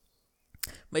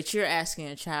you're asking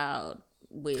a child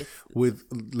with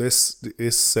let's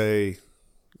say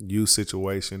you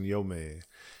situation, your man.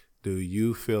 Do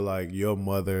you feel like your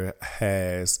mother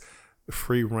has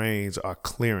free range or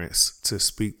clearance to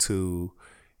speak to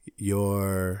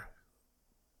your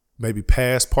maybe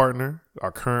past partner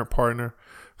or current partner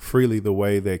freely the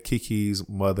way that Kiki's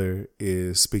mother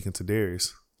is speaking to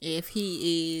Darius? If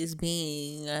he is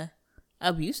being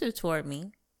abusive toward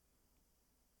me.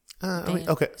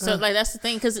 Okay. So like that's the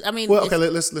thing, because I mean. Well, okay.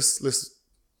 Let's.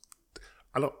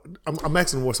 I'm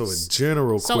asking more so a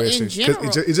general question. In general,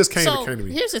 it just came to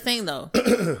me. Here's the thing, though,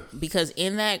 because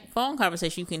in that phone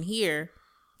conversation, you can hear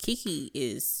Kiki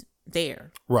is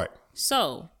there, right?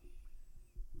 So,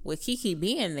 with Kiki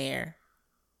being there,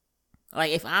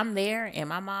 like if I'm there and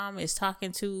my mom is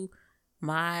talking to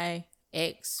my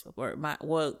ex or my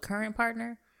current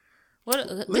partner,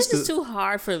 this is too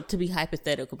hard to be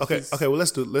hypothetical. Okay. Well,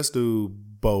 let's do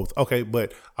both. Okay,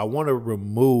 but I want to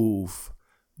remove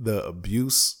the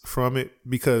abuse from it,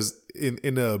 because in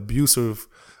the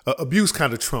abuse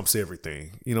kind of trumps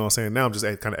everything. You know what I'm saying? Now I'm just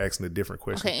kind of asking a different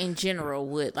question. Okay, in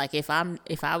general, if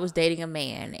I was dating a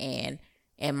man and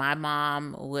my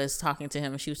mom was talking to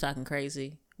him and she was talking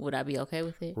crazy, would I be okay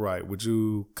with it? Right. Would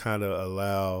you kind of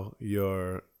allow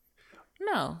your...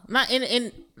 No, not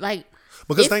in like...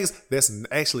 Because the thing is, that's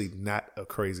actually not a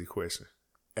crazy question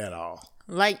at all.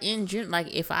 Like in general,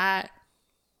 like if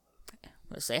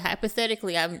let's say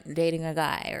hypothetically I'm dating a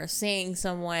guy or seeing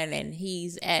someone and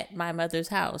he's at my mother's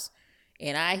house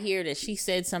and I hear that she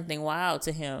said something wild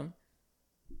to him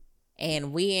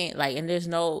and we ain't like, and there's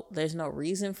no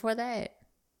reason for that,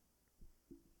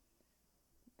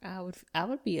 I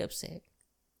would be upset.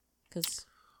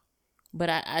 But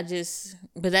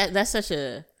that's such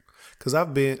a... Because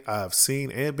I've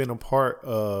seen and been a part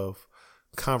of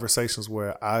conversations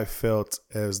where I felt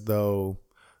as though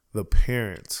the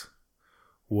parent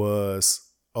was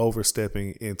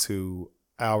overstepping into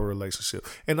our relationship.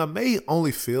 And I may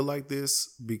only feel like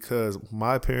this because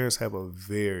my parents have a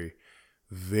very,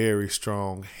 very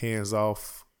strong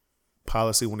hands-off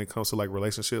policy when it comes to like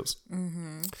relationships.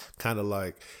 Mm-hmm. Kind of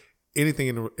like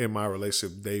anything in my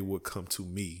relationship, they would come to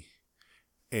me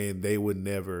and they would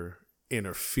never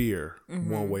interfere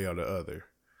one way or the other.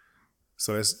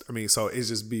 So so it's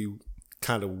just be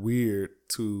kind of weird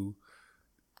to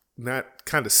not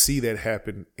kind of see that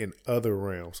happen in other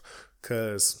realms.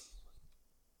 Because,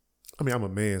 I mean, I'm a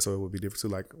man, so it would be different too.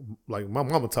 Like my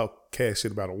mama talk cash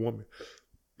shit about a woman,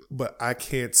 but I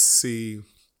can't see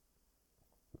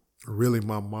really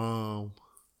my mom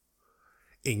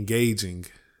engaging.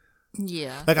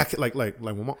 Yeah. Like I can, like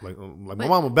my mom, like my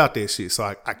mom about that shit. So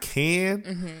I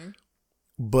can,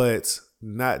 but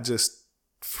not just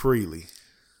freely.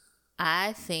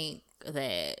 I think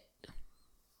that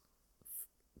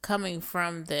coming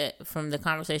from the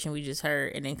conversation we just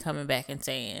heard, and then coming back and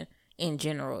saying in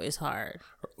general is hard.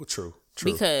 True.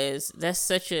 Because that's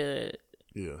such a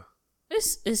Yeah.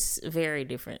 It's a very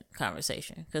different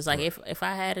conversation. Because like if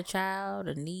I had a child,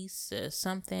 a niece, or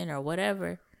something or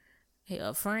whatever,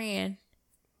 a friend,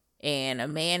 and a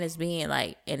man is being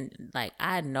like, and like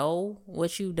I know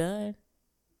what you done,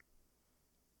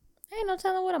 ain't no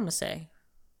telling what I'm gonna say.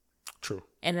 True.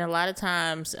 And a lot of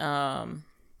times,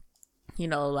 you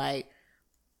know, like,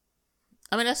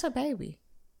 I mean, that's her baby.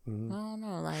 I don't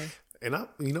know, like. And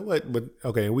you know what? But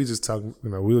okay, and we just talking.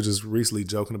 You know, we were just recently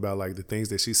joking about like the things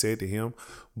that she said to him.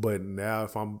 But now,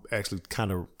 if I'm actually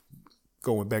kind of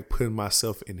going back, putting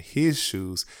myself in his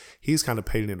shoes, he's kind of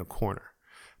painted in a corner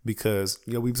because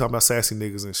you know we talking about sassy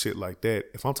niggas and shit like that.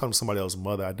 If I'm talking to somebody else's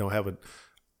mother, I don't have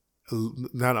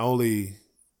not only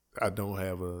I don't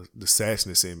have the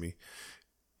sassiness in me,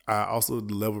 I also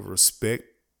the level of respect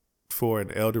for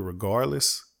an elder,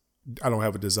 regardless. I don't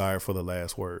have a desire for the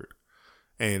last word.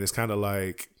 And it's kind of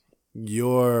like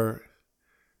your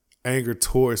anger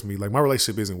towards me, like my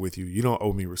relationship isn't with you. You don't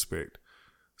owe me respect.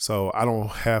 So I don't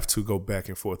have to go back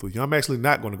and forth with you. I'm actually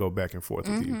not going to go back and forth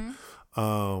with you.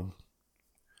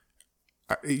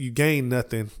 You gain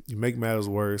nothing. You make matters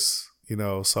worse, you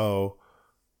know. So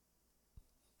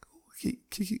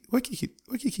where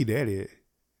Kiki daddy at?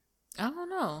 I don't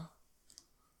know.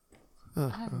 I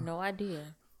have no idea.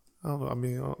 I don't know. I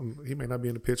mean, he may not be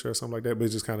in the picture or something like that, but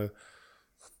it's just kind of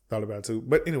thought about it too.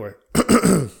 But anyway,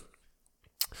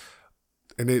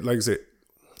 and it, like I said,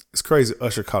 it's crazy.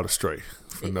 Usher caught a stray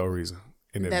for no reason.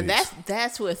 In that now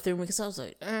that's what threw me because I was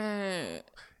like, and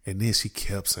then she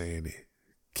kept saying it,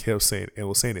 and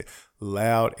was saying it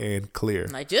loud and clear.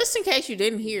 like just in case you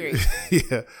didn't hear it.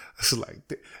 Yeah, it's like,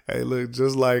 hey, look,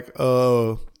 just like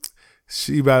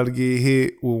she about to get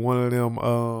hit with one of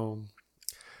them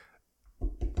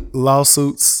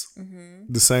lawsuits.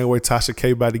 The same way Tasha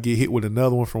K about to get hit with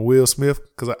another one from Will Smith,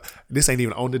 because this ain't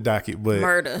even on the docket, but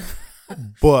Murder.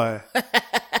 Boy,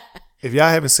 if y'all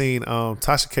haven't seen,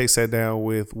 Tasha K sat down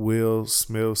with Will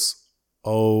Smith's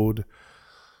old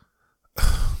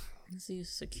Is he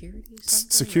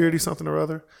security something or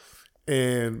other,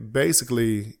 and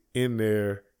basically in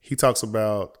there he talks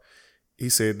about, he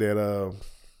said that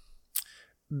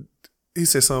he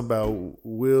said something about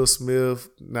Will Smith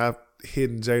not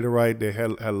hitting Jada right. They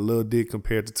had a little dick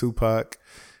compared to Tupac,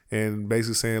 and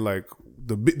basically saying like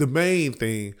the main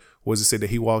thing was he said that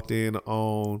he walked in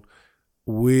on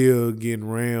Will getting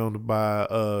rammed by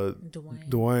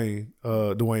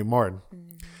Dwayne Martin,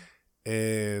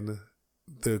 and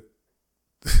the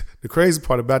crazy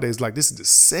part about it is like this is the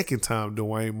second time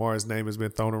Dwayne Martin's name has been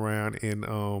thrown around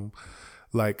in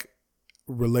like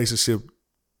relationship.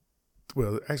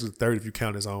 Well, actually third if you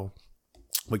count his own.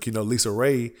 But you know, Lisa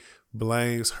Ray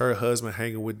blames her husband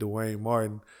hanging with Dwayne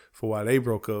Martin for why they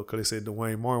broke up, because they said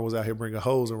Dwayne Martin was out here bringing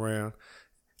hoes around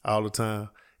all the time,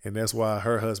 and that's why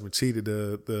her husband cheated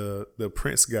the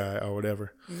Prince guy or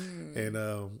whatever,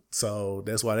 and so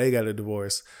that's why they got a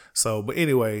divorce. So, but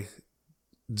anyway,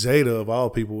 Jada of all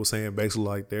people was saying basically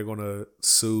like they're gonna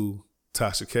sue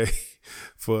Tasha K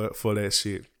for that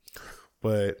shit.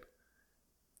 But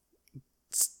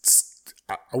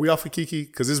are we off of Kiki?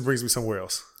 Because this brings me somewhere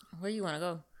else. Where you want to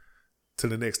go? To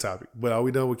the next topic. But are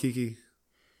we done with Kiki?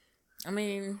 I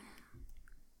mean,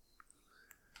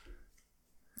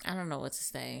 I don't know what to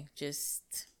say.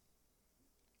 Just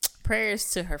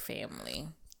prayers to her family,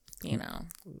 you know.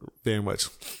 Very much.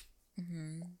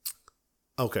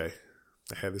 Okay.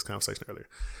 I had this conversation earlier.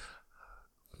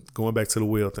 Going back to the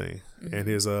Will thing and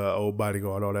his old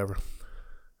bodyguard or whatever.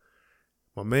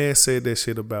 My man said that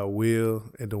shit about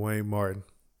Will and Dwayne Martin,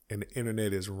 and the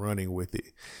internet is running with it.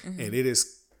 And it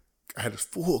is, I had a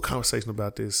full conversation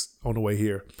about this on the way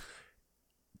here.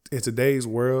 In today's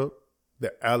world,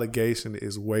 the allegation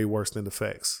is way worse than the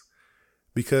facts,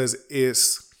 because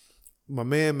it's, my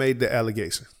man made the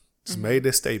allegation, just made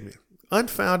that statement,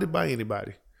 unfounded by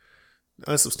anybody,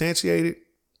 unsubstantiated,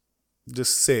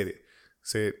 just said it.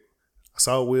 Said, I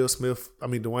saw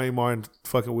Dwayne Martin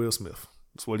fucking Will Smith.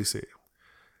 That's what he said.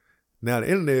 Now the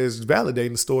internet is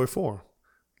validating the story for him.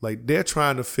 Like they're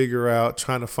trying to figure out,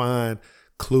 trying to find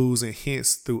clues and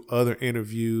hints through other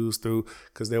interviews,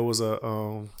 because there was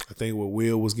a thing where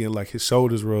Will was getting like his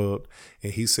shoulders rubbed,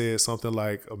 and he said something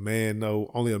like,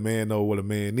 only a man know what a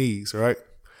man needs, right?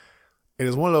 And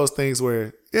it's one of those things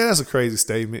where, yeah, that's a crazy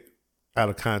statement out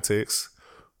of context,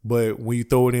 but when you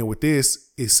throw it in with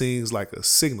this, it seems like a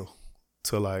signal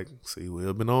to like, see,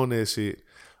 Will been on that shit,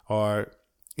 or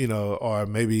or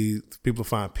maybe people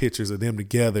find pictures of them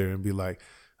together and be like,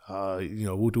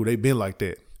 what do they been like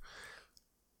that?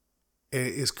 And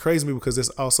it's crazy to me because it's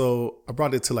also, I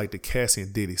brought it to like the Cassie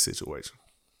and Diddy situation.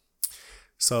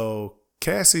 So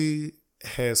Cassie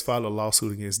has filed a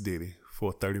lawsuit against Diddy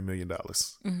for $30 million.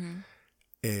 Mm-hmm.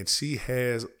 And she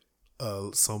has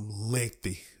some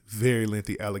very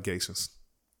lengthy allegations.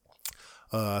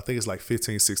 I think it's like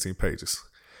 15, 16 pages.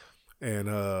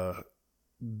 And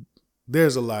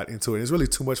there's a lot into it. It's really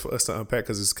too much for us to unpack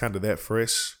because it's kind of that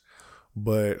fresh.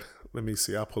 But let me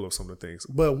see. I'll pull up some of the things.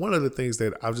 But one of the things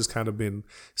that I've just kind of been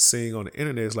seeing on the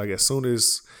internet is like, as soon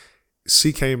as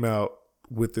she came out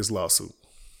with this lawsuit,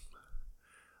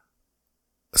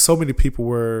 so many people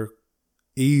were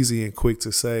easy and quick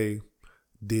to say,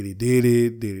 Diddy did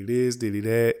it, Diddy this, Diddy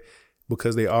that,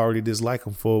 because they already dislike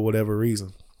him for whatever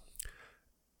reason.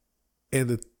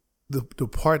 And the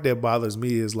part that bothers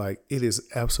me is like, it is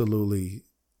absolutely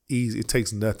easy. It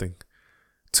takes nothing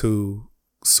to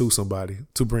sue somebody,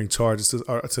 to bring charges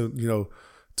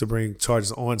to bring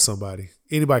charges on somebody.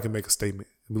 Anybody can make a statement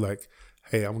and be like,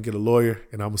 hey, I'm gonna get a lawyer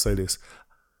and I'm gonna say this.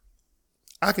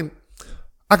 I can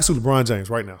sue LeBron James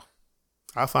right now.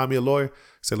 I'll find me a lawyer,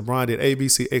 say LeBron did A, B,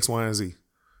 C, X, Y, and Z.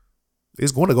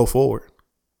 It's going to go forward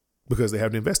because they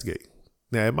have to investigate.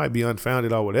 Now, it might be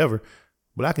unfounded or whatever,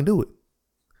 but I can do it.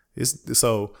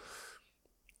 So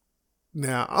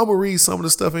now I'm gonna read some of the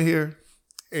stuff in here,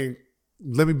 and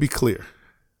let me be clear.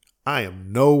 I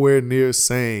am nowhere near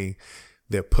saying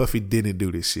that Puffy didn't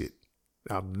do this shit.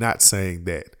 I'm not saying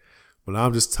that. But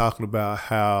I'm just talking about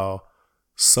how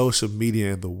social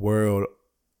media and the world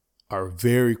are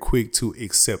very quick to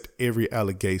accept every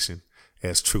allegation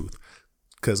as truth.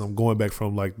 Because I'm going back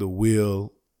from like the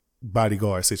Will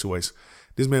bodyguard situation.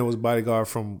 This man was bodyguard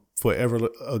from forever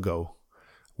ago.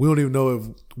 We don't even know if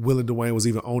Will and Dwayne was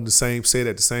even on the same set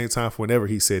at the same time for whenever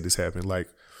he said this happened. Like,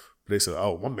 they said,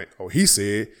 he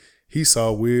said he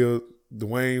saw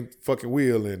Dwayne fucking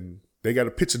Will, and they got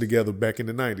a picture together back in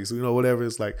the 90s. Whatever.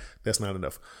 It's like, that's not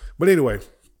enough. But anyway,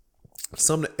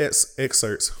 some of the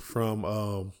excerpts from,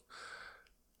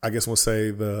 I guess we'll say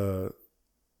the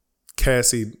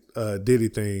Cassie Diddy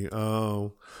thing.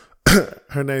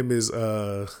 Her name is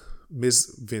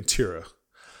Miss Ventura.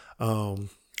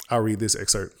 I'll read this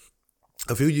excerpt.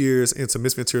 A few years into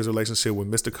Miss Ventura's relationship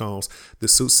with Mr. Combs, the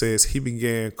suit says he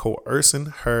began coercing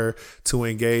her to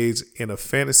engage in a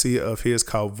fantasy of his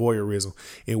called voyeurism,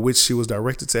 in which she was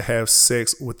directed to have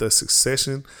sex with a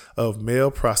succession of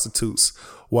male prostitutes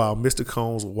while Mr.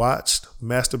 Combs watched,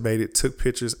 masturbated, took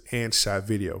pictures, and shot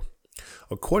video.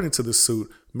 According to the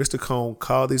suit, Mr. Combs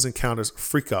called these encounters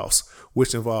freak-offs,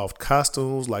 which involved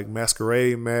costumes like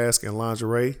masquerade, mask, and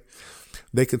lingerie.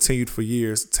 They continued for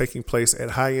years, taking place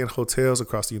at high-end hotels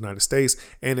across the United States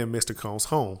and in Mr. Combs'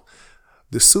 home.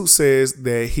 The suit says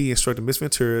that he instructed Miss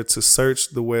Ventura to search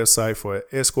the website for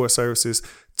escort services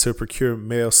to procure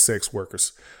male sex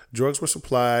workers. Drugs were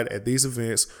supplied at these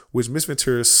events, which Miss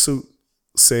Ventura's suit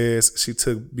says she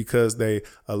took because they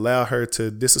allow her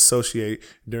to disassociate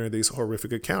during these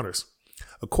horrific encounters.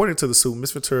 According to the suit,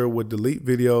 Miss Ventura would delete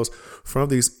videos from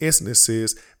these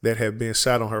instances that had been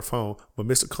shot on her phone, but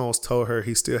Mr. Combs told her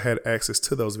he still had access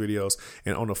to those videos,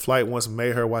 and on the flight once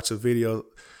made her watch a video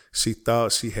she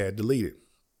thought she had deleted.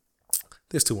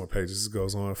 There's 2 more pages. It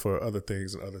goes on for other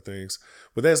things,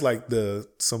 but that's like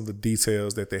some of the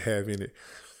details that they have in it.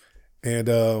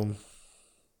 And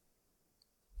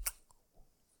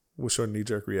what's your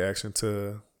knee-jerk reaction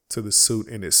to the suit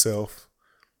in itself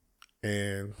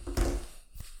and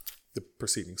the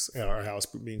proceedings or how it's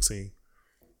being seen?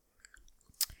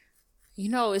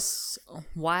 It's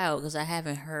wild because I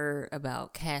haven't heard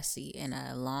about Cassie in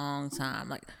a long time.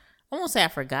 Like, I won't say I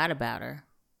forgot about her,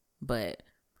 but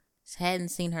hadn't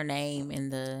seen her name in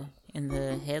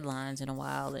the headlines in a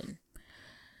while. And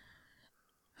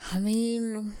I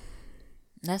mean,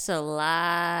 that's a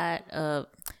lot of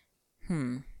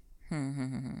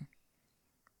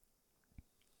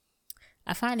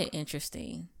I find it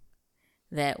interesting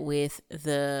that with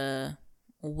the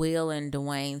Will and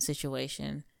Dwayne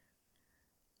situation,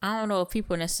 I don't know if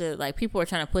people necessarily, people are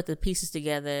trying to put the pieces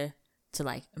together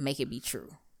to make it be true.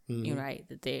 Mm-hmm. You're right.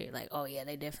 That they're like, oh yeah,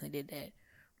 they definitely did that.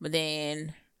 But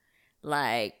then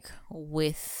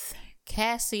with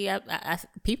Cassie,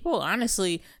 people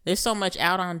honestly, there's so much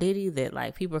out on Diddy that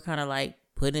like people are kind of like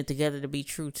putting it together to be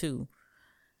true too.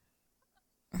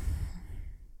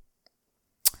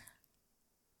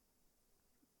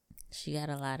 She got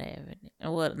a lot of evidence.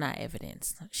 Well, not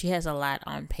evidence. She has a lot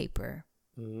on paper.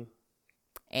 Mm-hmm.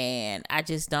 And I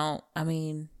just don't, I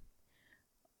mean,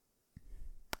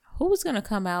 who was going to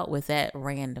come out with that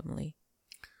randomly?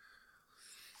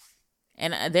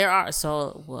 And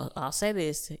I'll say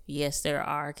this. Yes, there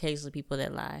are occasionally people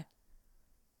that lie.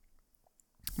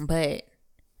 But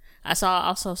I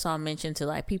also saw mention to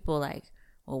like people like,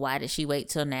 well, why did she wait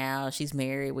till now? She's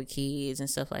married with kids and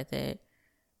stuff like that.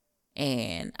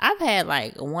 And I've had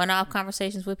like one-off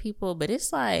conversations with people, but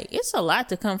it's like, it's a lot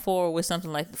to come forward with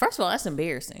something like, first of all, that's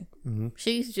embarrassing. Mm-hmm.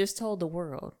 She's just told the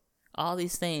world all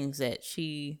these things that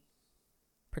she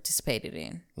participated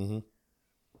in. Mm-hmm.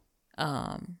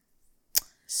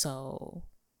 So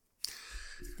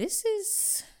this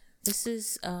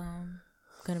is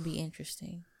gonna be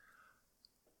interesting.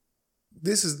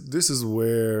 This is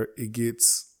where it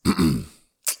gets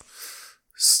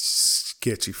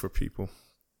sketchy for people.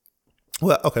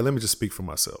 Well, okay, let me just speak for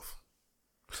myself.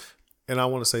 And I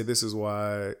want to say this is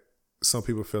why some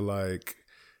people feel like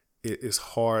it is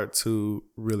hard to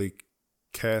really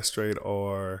castrate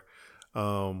or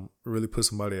really put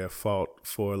somebody at fault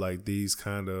for like these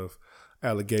kind of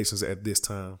allegations at this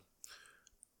time.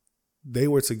 They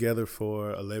were together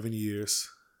for 11 years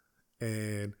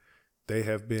and they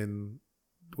have been,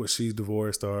 well, she's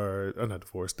divorced or not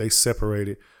divorced. They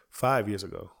separated 5 years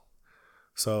ago.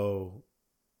 So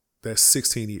that's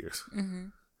 16 years.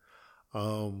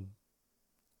 Mm-hmm.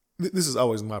 This is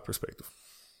always my perspective.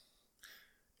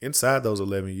 Inside those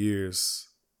 11 years,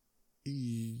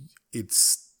 I'm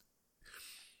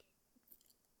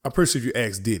pretty sure if you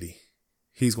ask Diddy,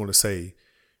 he's going to say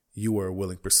you were a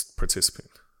willing participant.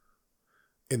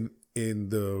 In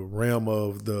the realm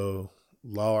of the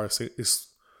law, it's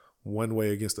one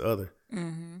way against the other.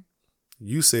 Mm-hmm.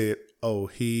 You said, oh,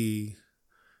 he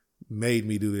made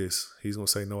me do this. He's going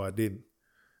to say, no, I didn't.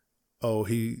 Oh,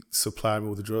 he supplied me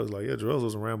with the drugs. Like, yeah, drugs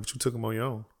was around, but you took them on your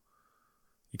own.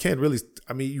 You can't really,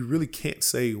 you really can't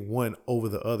say one over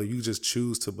the other. You just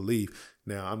choose to believe.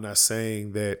 Now, I'm not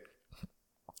saying that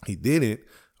he didn't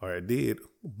or I did,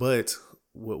 but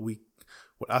what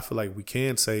I feel like we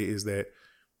can say is that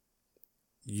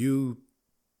you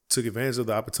took advantage of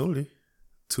the opportunity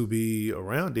to be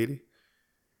around Diddy.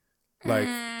 Like,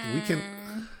 we can...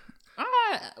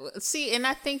 See, and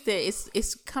I think that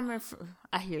it's coming from.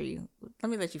 I hear you. Let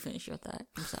me let you finish your thought.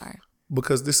 I'm sorry.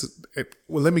 Because this is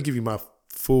well. Let me give you my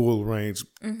full range.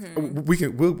 Mm-hmm.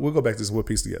 We'll go back to this one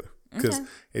piece together because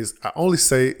I only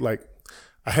say like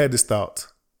I had this thought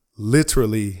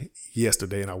literally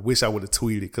yesterday, and I wish I would have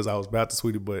tweeted because I was about to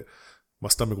tweet it, but my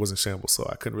stomach was in shambles, so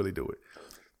I couldn't really do it.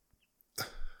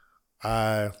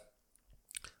 I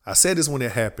said this when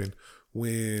it happened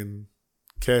when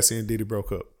Cassie and Diddy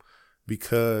broke up.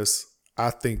 Because I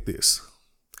think this.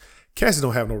 Cassie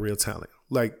don't have no real talent.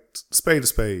 Like, spade to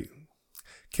spade.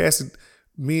 Cassie,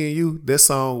 Me and You, that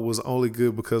song was only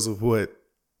good because of what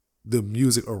the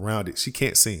music around it. She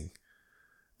can't sing.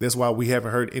 That's why we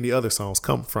haven't heard any other songs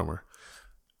come from her.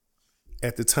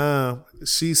 At the time,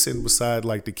 she's sitting beside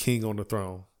like the king on the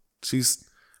throne. She's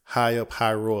high up,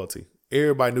 high royalty.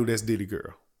 Everybody knew that's Diddy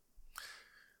girl.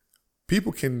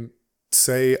 People can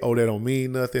say, oh, that don't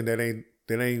mean nothing. That ain't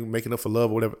making up for love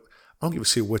or whatever. I don't give a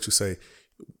shit what you say.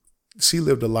 She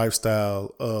lived a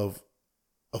lifestyle of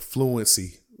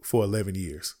affluency for 11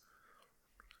 years.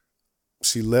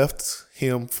 She left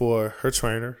him for her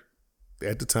trainer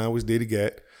at the time, which Diddy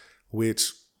got,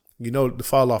 which, the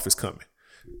fall off is coming.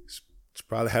 She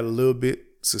probably had a little bit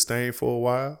sustained for a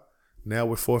while. Now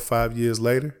we're 4 or 5 years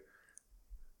later.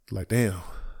 Like, damn,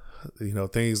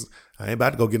 things, I ain't about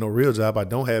to go get no real job. I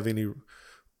don't have any.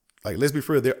 Like, let's be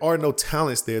fair, there are no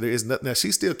talents there. There is nothing. Now,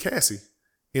 she's still Cassie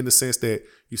in the sense that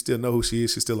you still know who she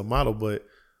is. She's still a model, but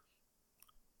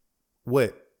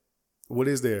what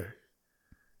is there?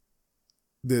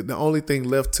 The only thing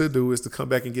left to do is to come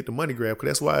back and get the money grab. Because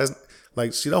that's why it's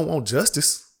like she don't want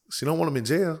justice. She don't want him in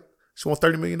jail. She wants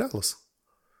 $30 million.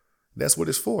 That's what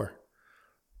it's for.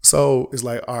 So it's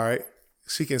like, all right,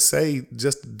 she can say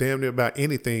just damn near about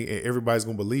anything and everybody's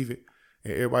going to believe it.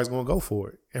 And everybody's going to go for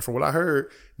it. And from what I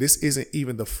heard, this isn't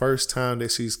even the first time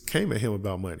that she's came at him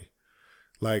about money.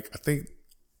 Like, I think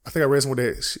I read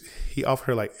somewhere that he offered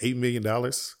her like $8 million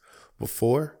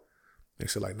before. And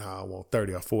she's like, nah, I want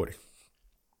 30 or 40.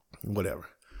 Whatever.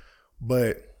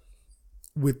 But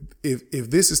if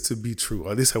this is to be true,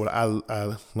 or this is what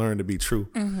I learned to be true,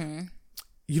 mm-hmm.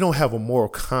 You don't have a moral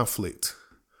conflict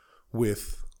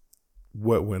with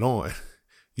what went on.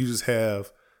 You just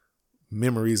have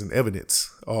memories and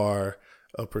evidence or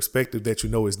a perspective that you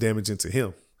know is damaging to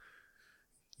him.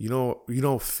 You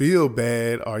don't feel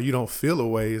bad or you don't feel a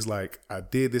way. It's like, I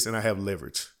did this and I have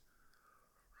leverage.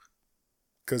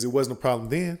 Because it wasn't a problem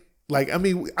then. Like, I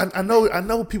mean, I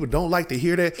know people don't like to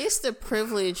hear that. It's the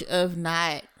privilege of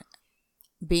not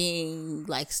being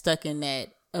like stuck in that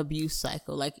abuse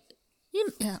cycle. Like,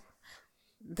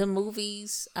 the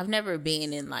movies, I've never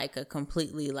been in like a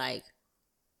completely like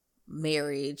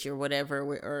marriage or whatever,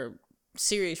 or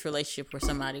serious relationship where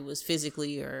somebody was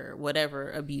physically or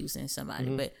whatever abusing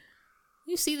somebody. But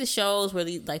you see the shows where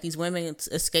these women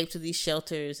escape to these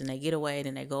shelters and they get away and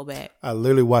then they go back. I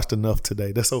literally watched enough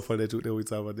today. That's so funny that we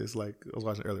talk about this. Like, I was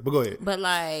watching earlier, but go ahead. But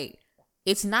like,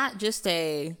 it's not just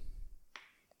when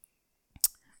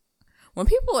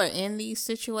people are in these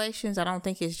situations, I don't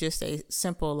think it's just a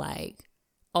simple like,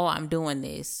 oh, I'm doing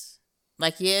this.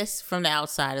 Like, yes, from the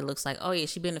outside, it looks like, oh yeah,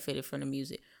 she benefited from the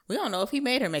music. We don't know if he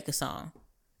made her make a song.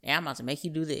 Yeah, I'm about to make you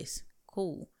do this.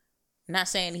 Cool. Not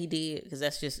saying he did, because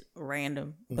that's just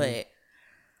random. But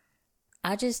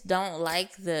I just don't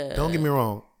like the... Don't get me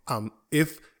wrong.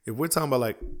 If we're talking about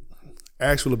like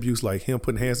actual abuse, like him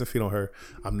putting hands and feet on her,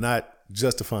 I'm not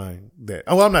justifying that.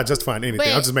 Oh, well, I'm not justifying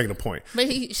anything. I'm just making a point. But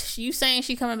you saying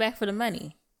she coming back for the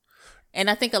money. And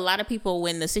I think a lot of people,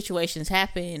 when the situations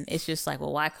happen, it's just like,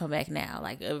 well, why come back now?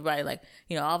 Like, everybody, like,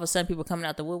 all of a sudden people coming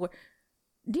out the woodwork.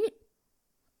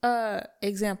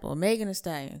 Example, Megan Thee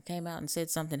Stallion came out and said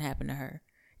something happened to her.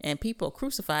 And people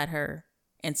crucified her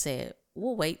and said,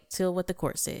 we'll wait till what the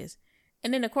court says.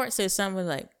 And then the court says something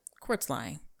like, court's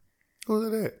lying. Who's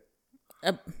that?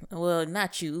 Well,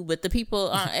 not you, but the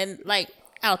people and like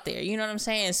out there, you know what I'm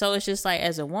saying? So it's just like,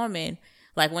 as a woman,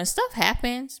 like when stuff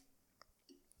happens,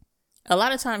 a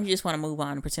lot of times you just want to move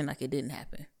on and pretend like it didn't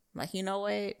happen. Like, you know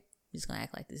what? You're just going to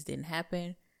act like this didn't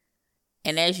happen.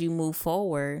 And as you move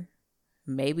forward,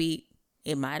 maybe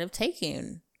it might have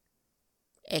taken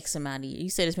X amount of years. You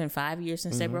said it's been 5 years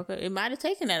since they broke up. It might have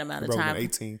taken that amount of time.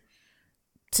 18.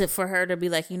 For her to be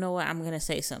like, you know what? I'm going to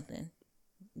say something.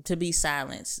 To be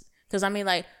silenced. Because, I mean,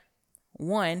 like,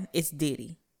 one, it's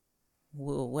Diddy.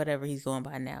 Well, whatever he's going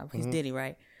by now. He's Diddy,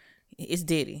 right? It's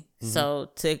Diddy.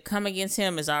 So to come against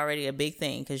him is already a big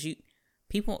thing. Because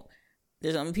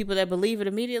there's going to be people that believe it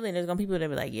immediately, and there's going to be people that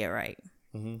be like, yeah, right.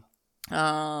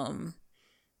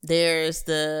 There's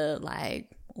the, like,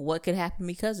 what could happen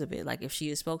because of it? Like, if she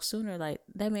had spoke sooner, like,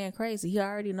 that man crazy. He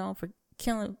already known for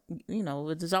killing,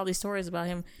 there's all these stories about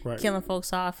him killing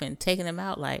folks off and taking them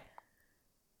out. Like,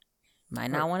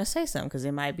 might not want to say something because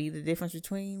it might be the difference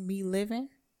between me living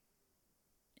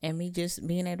and me just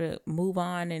being able to move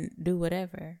on and do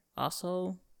whatever.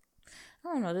 Also,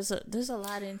 I don't know. There's a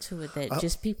lot into it that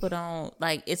just people don't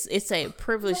like. It's a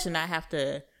privilege to not have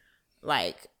to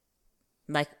like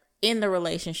in the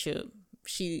relationship.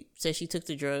 She said she took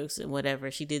the drugs and whatever.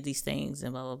 She did these things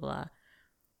and blah blah blah.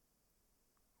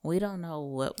 We don't know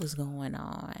what was going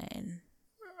on.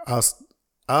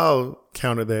 I'll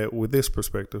counter that with this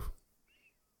perspective.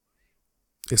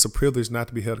 It's a privilege not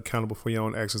to be held accountable for your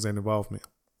own actions and involvement.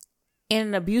 In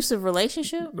an abusive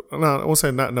relationship? No, I won't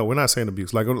say not. No, we're not saying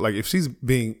abuse. Like if she's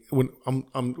being, we're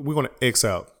going to X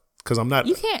out because I'm not.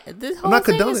 You can't. This whole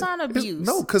thing is on abuse.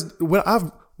 No, because what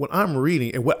I'm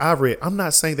reading and what I've read, I'm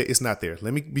not saying that it's not there.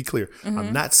 Let me be clear.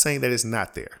 I'm not saying that it's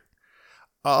not there.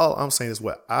 All I'm saying is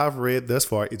what I've read thus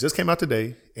far. It just came out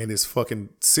today, and it's fucking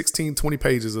 16, 20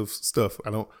 pages of stuff.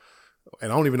 I don't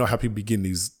even know how people be getting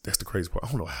these. That's the crazy part. I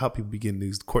don't know how people be getting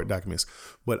these court documents.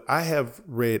 But I have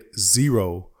read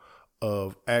zero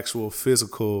of actual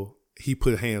physical. He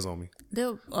put hands on me.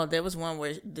 There was one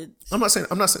where I'm not saying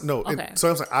no. Okay.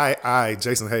 So I'm saying I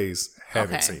Jason Hayes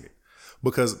haven't seen it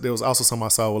because there was also some I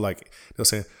saw where like they were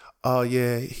saying, oh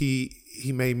yeah, he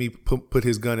made me put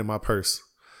his gun in my purse.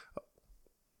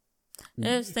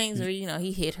 There's things where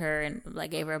he hit her and like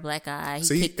gave her a black eye.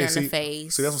 He kicked her in the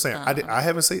face. See, that's what I'm saying. I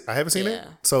haven't seen it.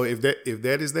 So if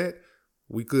that is that,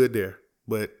 we good there.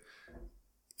 But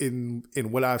in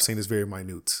what I've seen is very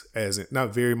minute, as in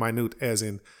not very minute, as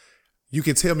in you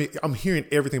can tell me. I'm hearing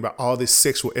everything about all this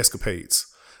sexual escapades.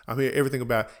 I'm hearing everything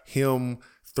about him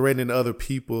threatening other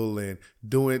people and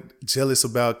doing jealous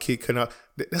about kicking out.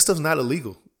 That stuff's not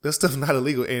illegal.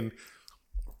 And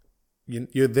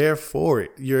you're there for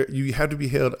it. You have to be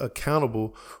held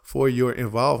accountable for your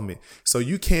involvement. So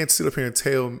you can't sit up here and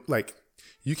tell me like,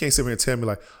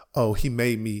 oh, he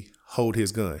made me hold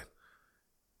his gun.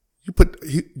 You put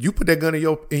that gun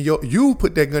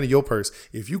in your purse.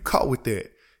 If you caught with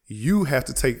that, you have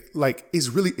to take it's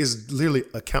literally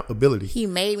accountability. He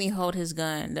made me hold his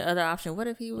gun. The other option, what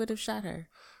if he would have shot her?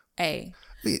 Hey,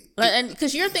 and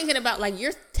because you're thinking about like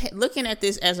you're looking at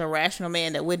this as a rational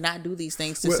man that would not do these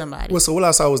things to somebody. Well, so what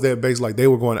I saw was that basically like they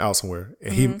were going out somewhere,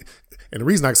 and and the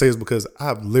reason I can say is because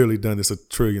I've literally done this 1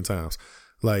 trillion times.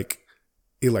 Like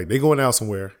they going out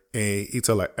somewhere, and he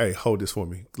tell like, "Hey, hold this for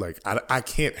me. Like I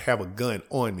can't have a gun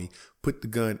on me. Put the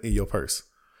gun in your purse."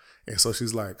 And so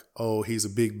she's like, "Oh, he's a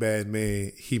big bad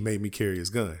man. He made me carry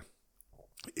his gun."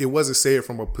 It wasn't said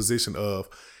from a position of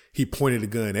he pointed a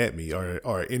gun at me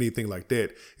or anything like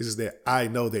that. It's just that I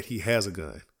know that he has a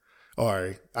gun,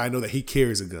 or I know that he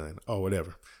carries a gun or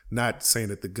whatever. Not saying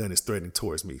that the gun is threatening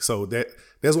towards me. So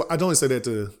that's why I don't say that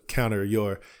to counter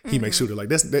your he may shoot her. Like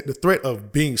that the threat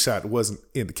of being shot wasn't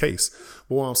in the case.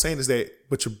 But what I'm saying is that,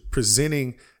 but you're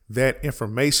presenting that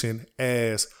information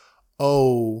as,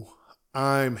 oh,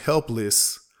 I'm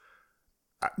helpless.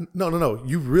 No.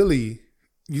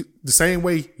 You the same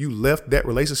way you left that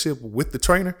relationship with the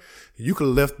trainer, you could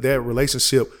have left that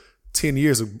relationship 10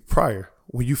 years prior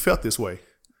when you felt this way.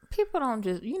 People don't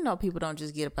just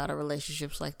get up out of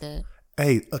relationships like that.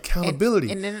 Hey,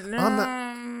 accountability.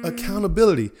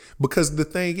 Accountability. Because the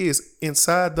thing is,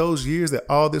 inside those years that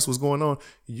all this was going on,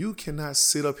 you cannot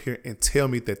sit up here and tell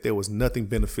me that there was nothing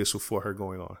beneficial for her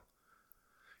going on.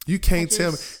 You can't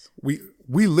tell me.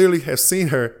 We literally have seen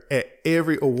her at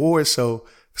every award show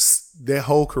that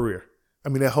whole career. I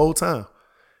mean, that whole time.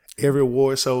 Every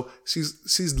award show,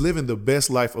 she's living the best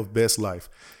life of best life.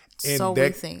 And so we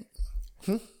think.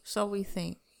 So we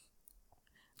think.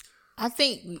 I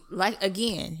think, like,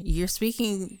 again, you're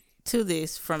speaking to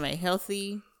this from a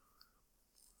healthy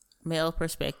male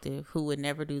perspective who would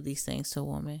never do these things to a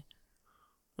woman.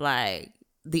 Like,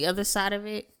 the other side of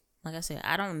it, like I said,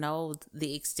 I don't know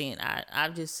the extent.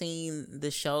 I've just seen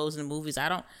the shows and movies. I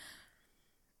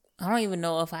don't even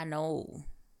know if I know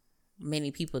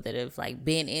many people that have like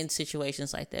been in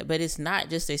situations like that. But it's not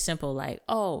just a simple like,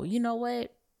 oh, you know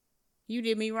what? You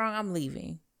did me wrong. I'm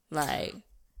leaving. Like,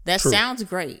 that True. sounds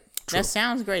great. True. That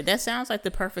sounds great. That sounds like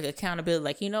the perfect accountability.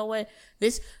 Like, you know what?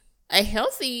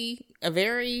 A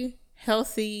very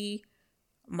healthy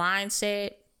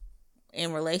mindset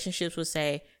in relationships would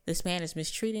say, this man is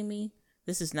mistreating me.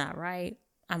 This is not right.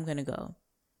 I'm going to go.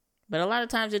 But a lot of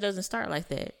times it doesn't start like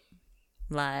that.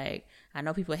 Like, I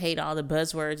know people hate all the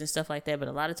buzzwords and stuff like that, but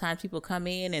a lot of times people come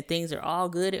in and things are all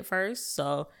good at first.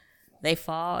 So they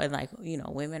fall, and like, you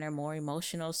know, women are more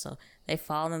emotional. So they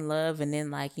fall in love, and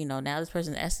then like, you know, now this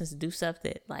person asks us to do stuff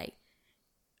that like,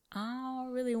 I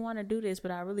don't really want to do this,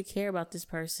 but I really care about this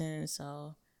person.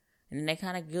 So, and then they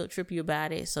kind of guilt trip you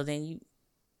about it. So then you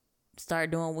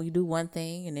you do one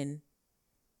thing, and then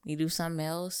you do something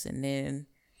else, and then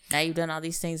now you've done all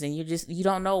these things, and you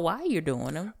don't know why you're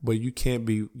doing them. But you can't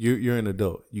be, you're an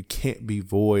adult. You can't be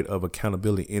void of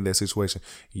accountability in that situation.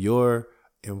 Your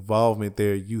involvement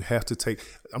there, you have to take,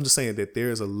 I'm just saying that there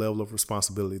is a level of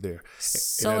responsibility there.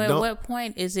 So at what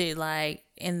point is it like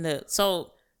the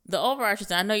overarching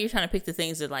thing, I know you're trying to pick the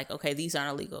things that like, okay, these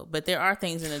aren't illegal, but there are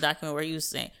things in the document where you was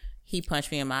saying, he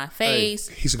punched me in my face.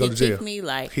 Hey, he should go to jail. Me,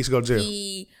 like, he should go to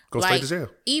jail. Go straight to jail.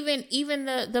 Even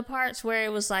the parts where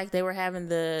it was like they were having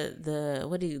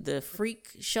the freak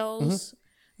shows.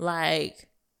 Like,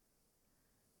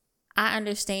 I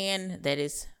understand that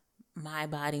it's my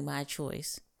body, my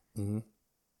choice. Mm-hmm.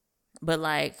 But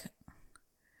like,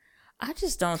 I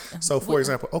just don't. So for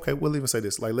example, okay, we'll even say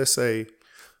this. Like, let's say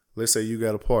you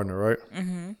got a partner, right?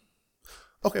 Mm-hmm.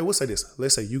 Okay, we'll say this.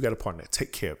 Let's say you got a partner that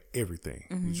take care of everything.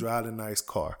 Mm-hmm. You drive a nice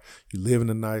car. You live in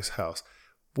a nice house.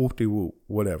 Whoop-de-whoop,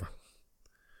 whatever.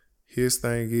 His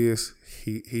thing is,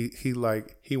 he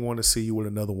want to see you with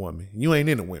another woman. You ain't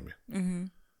into women. Mm-hmm.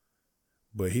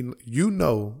 But you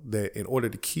know that in order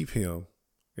to keep him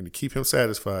and to keep him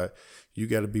satisfied, you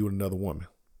got to be with another woman.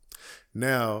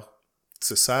 Now,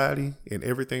 society and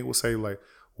everything will say like,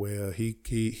 well, he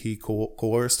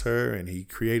coerced her and he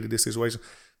created this situation.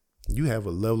 You have a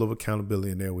level of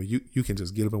accountability in there where you can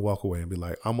just get up and walk away and be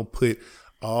like, I'm gonna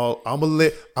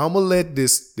let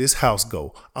this house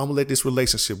go. I'm gonna let this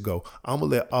relationship go. I'm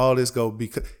gonna let all this go,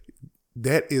 because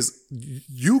that is,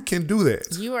 you can do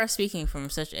that. You are speaking from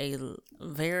such a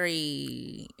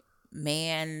very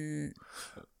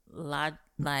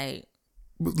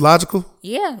logical.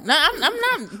 Yeah, no, I'm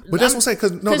not. But that's what I'm saying.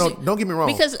 Because no, don't get me wrong.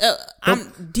 Because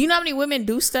do you know how many women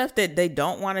do stuff that they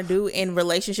don't want to do in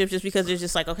relationships just because they're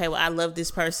just like, okay, well, I love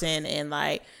this person, and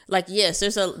like yes,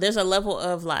 there's a level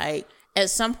of like,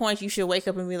 at some point you should wake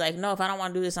up and be like, no, if I don't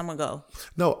want to do this, I'm gonna go.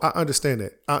 No, I understand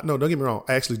that. No, don't get me wrong.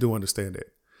 I actually do understand that.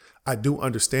 I do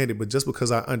understand it, but just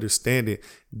because I understand it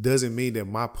doesn't mean that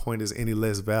my point is any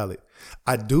less valid.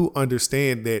 I do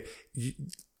understand that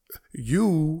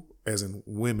you as in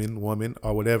woman,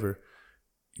 or whatever,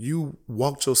 you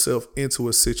walked yourself into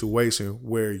a situation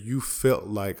where you felt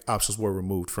like options were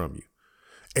removed from you.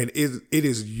 And it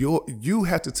is you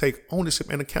have to take ownership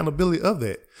and accountability of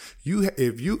that.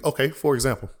 For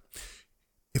example,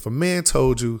 if a man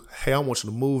told you, hey, I want you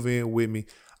to move in with me,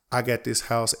 I got this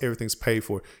house, everything's paid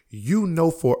for. You know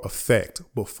for a fact,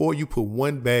 before you put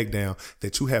one bag down,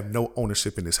 that you have no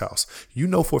ownership in this house. You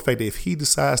know for a fact that if he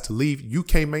decides to leave, you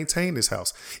can't maintain this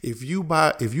house. If you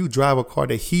drive a car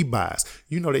that he buys,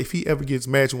 you know that if he ever gets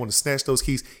mad, you want to snatch those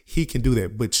keys, he can do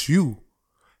that. But you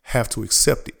have to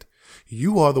accept it.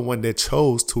 You are the one that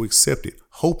chose to accept it,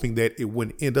 hoping that it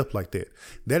wouldn't end up like that.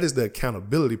 That is the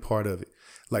accountability part of it.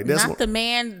 Like that's not the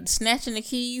man snatching the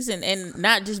keys and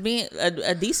not just being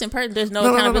a decent person. There's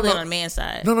no accountability on the man's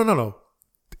side. No.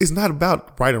 It's not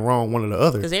about right and wrong, one or the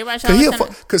other. Because everybody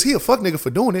because he a fuck nigga for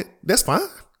doing it. That's fine.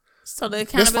 So the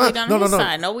accountability on his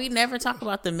side. No, we never talk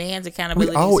about the man's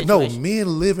accountability.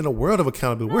 Men live in a world of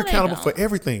accountability. We're accountable for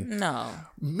everything. No.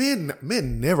 Men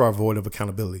never are void of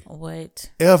accountability.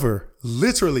 What? Ever.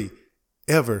 Literally.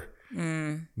 Ever.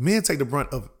 Men take the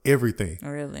brunt of everything.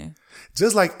 Really?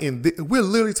 Just like we're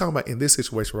literally talking about in this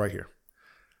situation right here.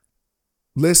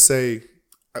 Let's say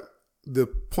the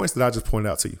points that I just pointed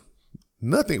out to you.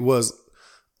 Nothing was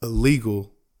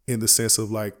illegal in the sense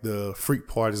of like the freak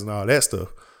parties and all that stuff.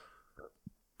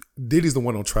 Diddy's the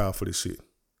one on trial for this shit.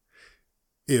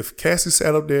 If Cassie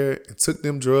sat up there and took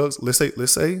them drugs, let's say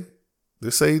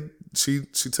she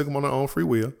took them on her own free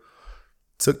will,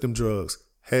 took them drugs,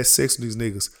 had sex with these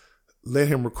niggas, let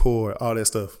him record all that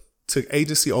stuff, took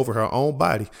agency over her own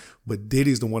body, but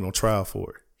Diddy's the one on trial for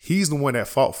it. He's the one that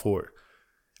fought for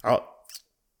it.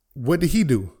 What did he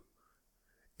do?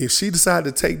 If she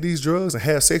decided to take these drugs and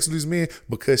have sex with these men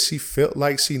because she felt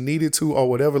like she needed to or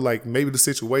whatever, like maybe the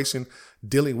situation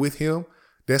dealing with him,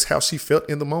 that's how she felt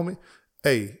in the moment.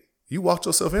 Hey, you walked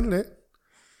yourself into that.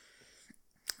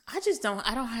 I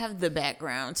don't have the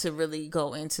background to really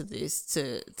go into this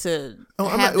to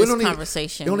have this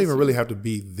conversation. It don't even really have to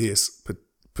be this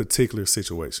particular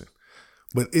situation,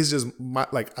 but it's just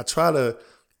I try to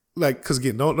because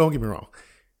again, don't get me wrong.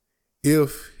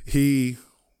 If he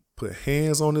put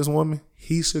hands on this woman,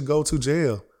 he should go to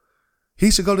jail.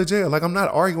 He should go to jail. Like, I'm not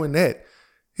arguing that.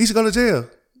 He should go to jail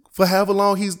for however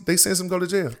long they sentence him to go to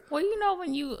jail. Well,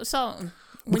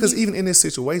 because even in this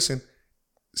situation,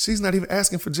 she's not even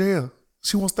asking for jail.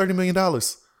 She wants $30 million.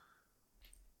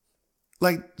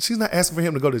 Like, she's not asking for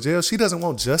him to go to jail. She doesn't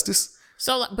want justice.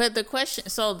 So, but the question,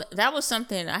 that was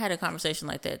something, I had a conversation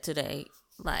like that today.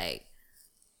 Like,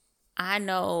 I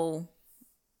know,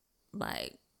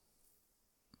 like,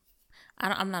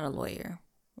 I'm not a lawyer,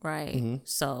 right? Mm-hmm.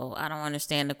 So I don't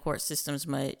understand the court systems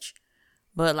much.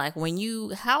 But like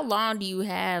how long do you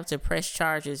have to press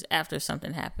charges after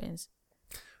something happens?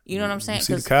 You know what I'm saying? You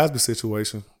see the Cosby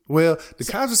situation. Well,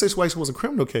 Cosby situation was a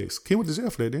criminal case. He went to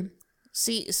jail for that, didn't he?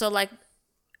 See, so like,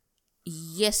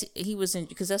 yes, he was in,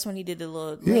 because that's when he did the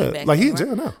little like he's in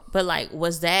jail now. But like,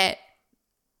 was that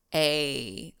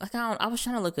I was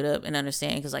trying to look it up and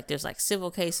understand, because like there's like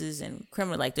civil cases and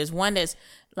criminal, like there's one that's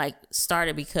like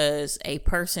started because a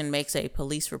person makes a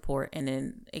police report and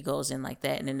then it goes in like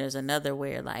that, and then there's another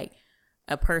where like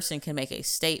a person can make a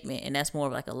statement and that's more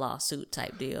of like a lawsuit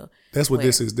type deal. That's what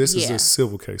this is. This is a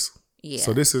civil case. Yeah.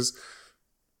 So this is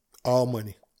all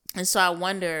money. And so I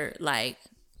wonder, like,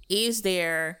 is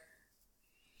there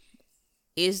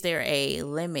a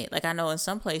limit? Like, I know in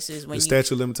some places when the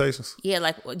statute of limitations. Yeah,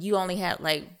 like you only have,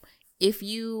 like, if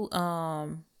you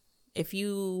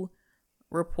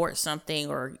report something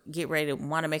or get ready to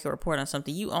want to make a report on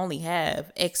something, you only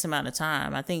have X amount of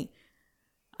time.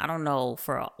 I don't know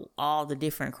for all the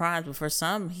different crimes, but for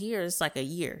some here it's like a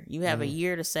year. You have a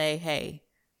year to say, hey,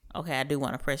 okay, I do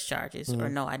want to press charges, or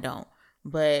no, I don't.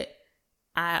 But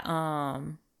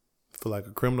for like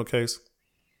a criminal case,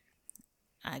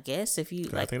 I guess if you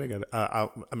like, I think they got. I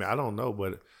mean, I don't know,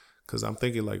 but because I'm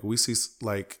thinking like we see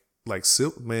like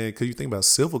civil, man. Because you think about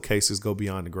civil cases go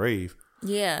beyond the grave.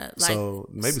 Yeah. Like, so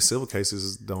maybe civil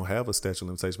cases don't have a statute of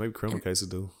limitations. Maybe criminal cases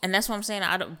do. And that's what I'm saying.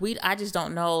 I just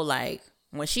don't know. Like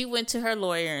when she went to her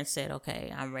lawyer and said,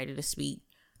 "Okay, I'm ready to speak."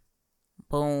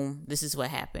 Boom. This is what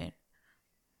happened.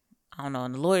 I don't know.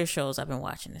 In the lawyer shows I've been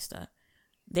watching this stuff,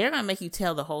 they're gonna make you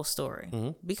tell the whole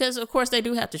story, because of course they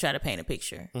do have to try to paint a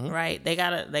picture, right? They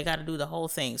gotta do the whole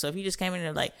thing. So if you just came in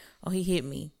there like, oh, he hit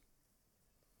me,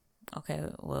 okay,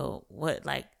 well, what,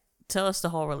 like, tell us the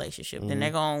whole relationship. Then they're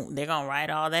gonna write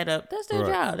all that up. That's their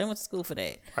job. They went to school for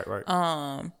that. Right.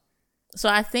 So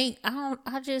I think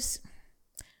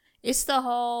it's the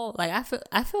whole, like,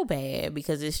 I feel bad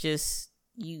because it's just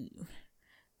you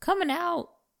coming out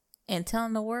and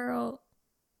telling the world,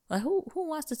 Like who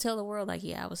wants to tell the world like,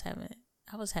 yeah, I was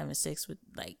having sex with,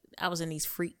 like, I was in these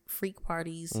freak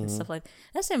parties and stuff like that.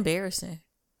 That's embarrassing.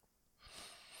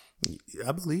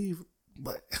 I believe,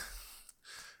 but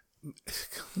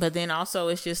then also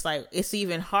it's just like, it's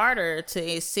even harder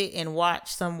to sit and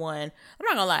watch someone. I'm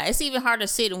not gonna lie, it's even harder to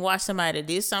sit and watch somebody that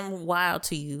did something wild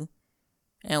to you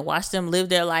and watch them live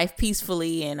their life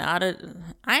peacefully and I ain't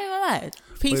gonna lie,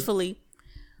 peacefully.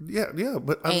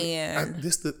 But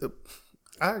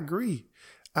I agree,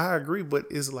 but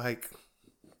it's like,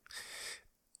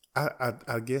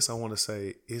 I guess I want to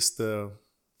say it's the,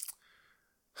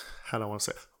 how do I want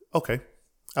to say? Okay,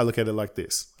 I look at it like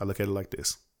this.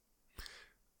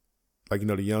 Like, you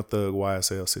know, the Young Thug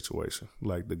YSL situation,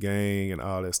 like the gang and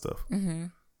all that stuff. Mm-hmm.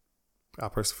 I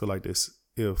personally feel like this.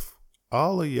 If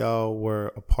all of y'all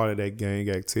were a part of that gang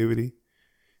activity,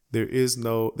 there's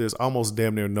almost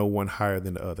damn near no one higher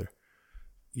than the other.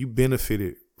 You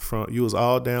benefited from, you was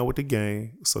all down with the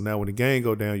gang. So now when the gang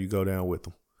go down, you go down with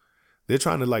them. They're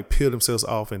trying to like peel themselves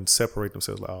off and separate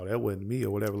themselves. Like, oh, that wasn't me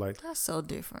or whatever. Like, that's so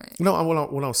different. No,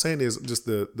 what I'm saying is just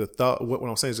the thought. What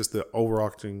I'm saying is just the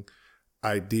overarching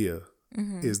idea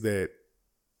is that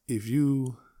if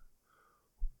you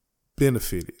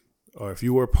benefited or if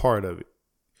you were a part of it,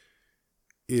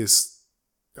 it's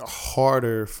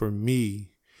harder for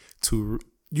me to.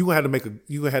 You gonna have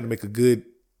to make a good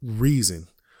reason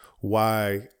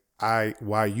why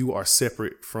you are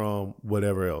separate from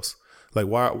whatever else. Like,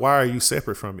 why are you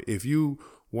separate from it? If you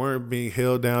weren't being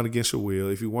held down against your will,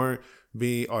 if you weren't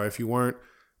in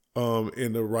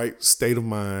the right state of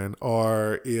mind,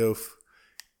 or if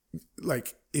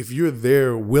you're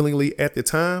there willingly at the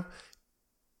time,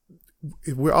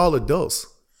 we're all adults.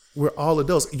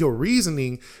 Your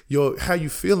reasoning, how you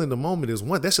feel in the moment is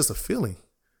one. That's just a feeling.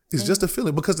 It's just a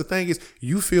feeling, because the thing is,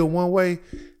 you feel one way,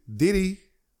 Diddy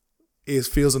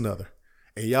feels another,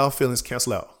 and y'all feelings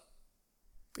cancel out.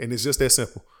 And it's just that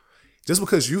simple. Just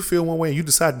because you feel one way and you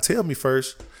decide to tell me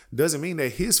first doesn't mean that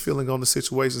his feeling on the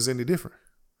situation is any different.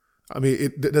 I mean,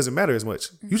 it doesn't matter as much.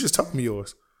 You just told me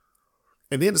yours.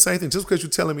 And then the same thing, just because you're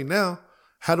telling me now,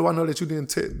 how do I know that you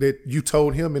didn't that you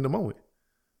told him in the moment?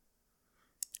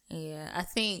 Yeah,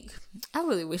 I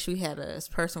really wish we had a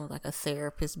person with like a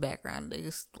therapist background to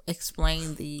just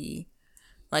explain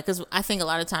because I think a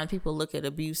lot of times people look at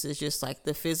abuse as just like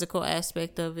the physical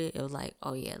aspect of it. It was like,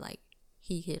 oh yeah, like,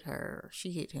 he hit her,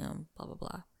 she hit him, blah, blah,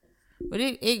 blah. But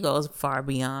it goes far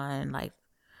beyond, like,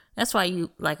 that's why you,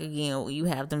 like, again, you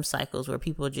have them cycles where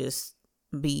people just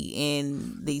be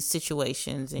in these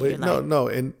situations. And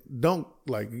and don't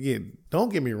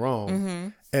get me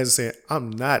wrong. As I said, I'm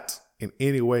not in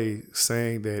any way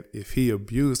saying that if he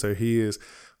abused her, he is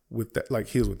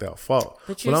without fault.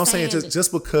 But I'm saying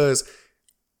just because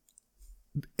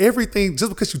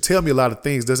you tell me a lot of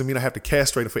things doesn't mean I have to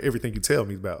castrate her for everything you tell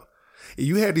me about.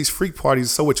 You had these freak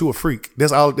parties, so what, you a freak.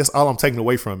 That's all I'm taking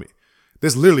away from it.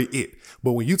 That's literally it.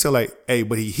 But when you tell like, hey,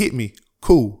 but he hit me,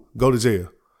 cool, go to jail.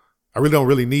 I really don't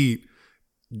really need,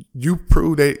 you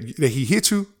prove that he hit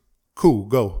you, cool,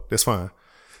 go. That's fine.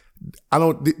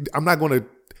 I'm not going to,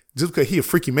 just because he a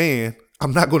freaky man,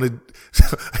 I'm not going to,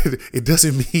 it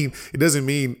doesn't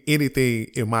mean anything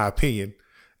in my opinion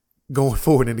going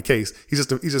forward in the case. He's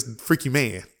just a freaky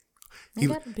man. You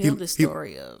got to build the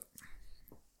story up.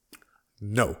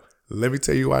 No, let me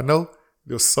tell you who I know.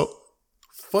 It was so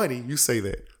funny you say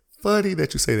that. Funny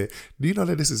that you say that. Do you know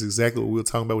that this is exactly what we were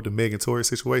talking about with the Meg and Tory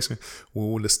situation?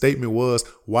 When the statement was,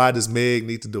 why does Meg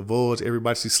need to divulge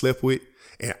everybody she slept with?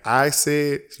 And I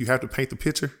said, you have to paint the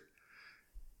picture.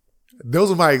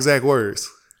 Those are my exact words.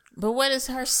 But what does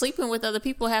her sleeping with other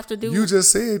people have to do? You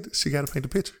just said she got to paint the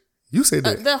picture. You said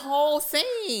that. The whole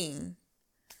thing.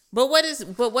 But what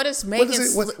does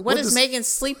Megan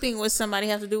sleeping with somebody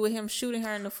have to do with him shooting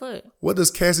her in the foot? What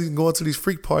does Cassie going to these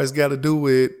freak parties got to do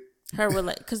with her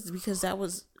because that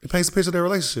was, it paints a picture of their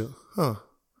relationship.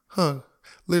 Huh.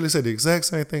 Literally said the exact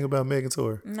same thing about Meg and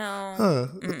Tory. No. Huh.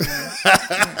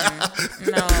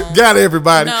 No. Got it,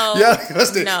 everybody. No. No.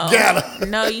 Got her.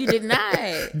 No, you did not.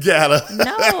 Got her.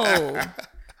 No.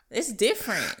 It's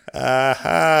different. It's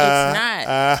not.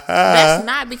 That's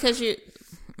not because you.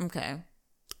 Okay.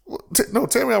 No,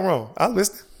 tell me I'm wrong. I'll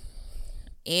listen.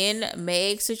 In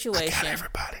Meg's situation. I got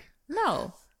everybody.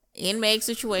 No. In Meg's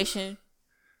situation,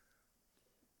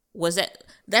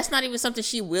 that's not even something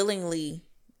she willingly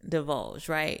divulged,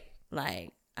 right?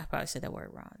 Like, I probably said that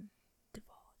word wrong.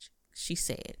 Divulge. She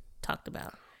talked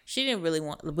about. She didn't really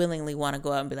willingly want to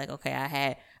go out and be like,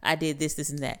 okay, I did this,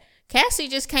 and that. Cassie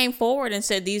just came forward and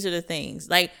said, these are the things.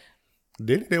 Like,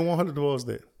 Diddy didn't want her to divulge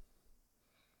that.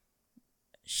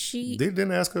 Diddy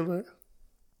didn't ask her that.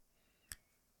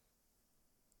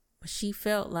 But she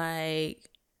felt like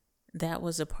that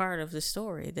was a part of the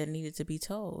story that needed to be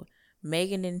told.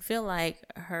 Megan didn't feel like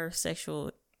her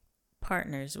sexual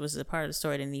partners was a part of the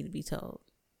story that needed to be told.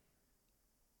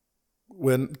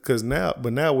 Because now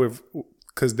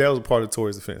because that was a part of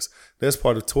Tori's defense. That's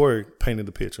part of Tori painting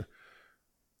the picture.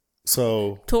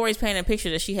 So Tori's painting a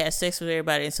picture that she had sex with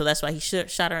everybody, and so that's why he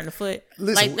shot her in the foot.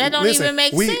 Like that don't even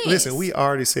make sense. Listen, we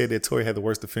already said that Tori had the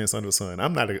worst defense under the sun.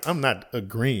 I'm not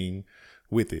agreeing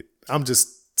with it. I'm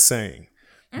just saying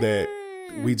that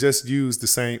we just used the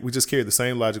same. We just carried the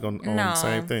same logic on the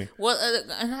same thing. Well,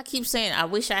 and I keep saying I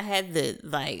wish I had the.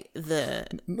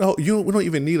 No, we don't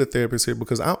even need a therapist here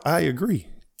because I agree.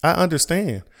 I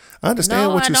understand. I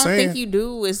understand what you're saying. I don't think you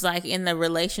do. Is like in the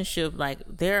relationship, like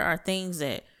there are things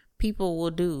that people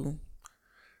will do.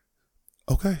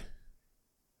 Okay.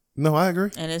 No, I agree.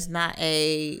 And it's not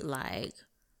a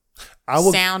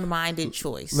sound-minded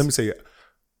choice. Let me tell you,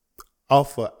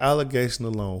 off of allegation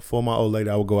alone, for my old lady,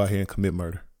 I would go out here and commit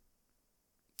murder.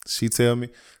 She tell me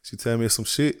some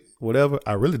shit, whatever.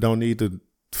 I really don't need to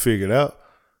figure it out.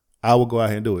 I will go out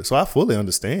here and do it. So I fully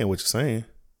understand what you're saying.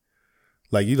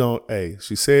 Like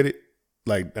she said it.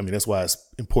 Like, I mean, that's why it's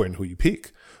important who you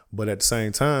pick. But at the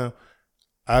same time,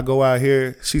 I go out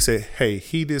here. She said, hey,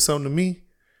 he did something to me.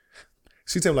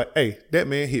 She tell me like, hey, that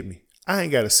man hit me. I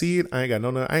ain't got to see it. I ain't got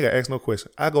to ask no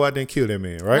question. I go out there and kill that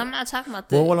man, right? I'm not talking about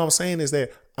that. Well, what I'm saying is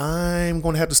that I'm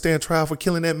going to have to stand trial for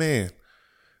killing that man.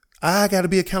 I got to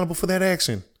be accountable for that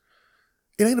action.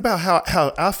 It ain't about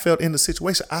how I felt in the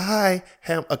situation. I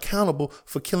am accountable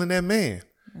for killing that man.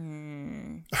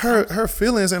 Her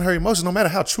feelings and her emotions, no matter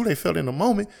how true they felt in the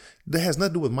moment, that has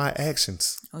nothing to do with my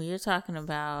actions. Oh, you're talking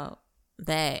about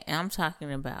that, and I'm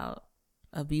talking about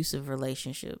abusive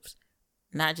relationships,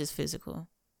 not just physical,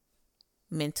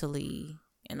 mentally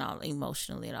and all,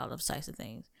 emotionally and all those types of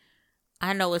things.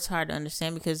 I know it's hard to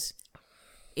understand because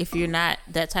if you're not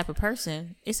that type of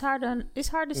person, it's hard to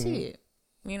see it,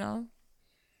 you know.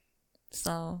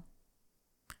 So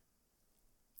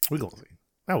we're gonna see.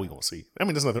 Now we're gonna see. I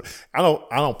mean, there's nothing. I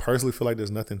don't personally feel like there's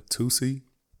nothing to see.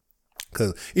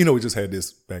 Because, we just had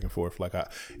this back and forth. Like,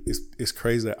 it's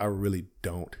crazy that I really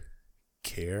don't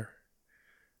care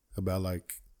about,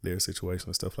 like, their situation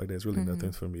and stuff like that. It's really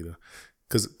nothing for me to...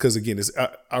 Because again,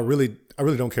 I really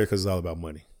don't care because it's all about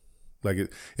money. Like, if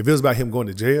it was about him going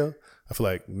to jail, I feel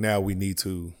like now we need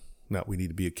to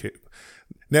be a kid.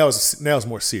 Now it's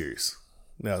more serious.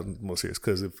 Now it's more serious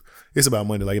because if it's about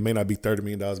money, like, it may not be $30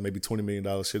 million, maybe $20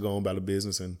 million. She'll go on about the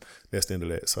business, and that's the end of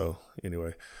that. So,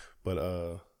 anyway.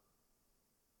 But,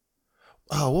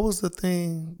 what was the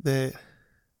thing that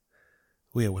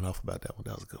we had went off about that one?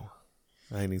 That was a good one.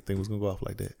 I didn't even think it was gonna go off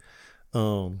like that.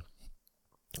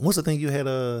 What's the thing you had?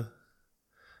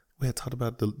 We had talked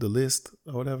about the list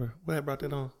or whatever. What had brought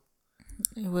that on?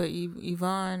 What,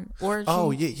 Yvonne Orgy?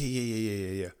 Oh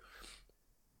yeah.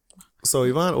 So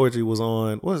Yvonne Orgy was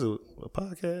on. What was it? A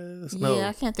podcast? No. Yeah,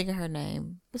 I can't think of her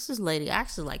name. This is lady. I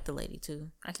actually like the lady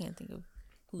too. I can't think of.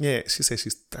 Yeah, she said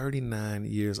she's 39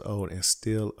 years old and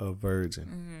still a virgin.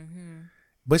 Mm-hmm.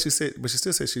 But she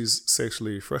still said she's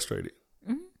sexually frustrated.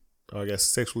 Mm-hmm. Or I guess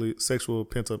sexual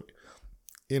pent up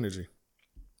energy.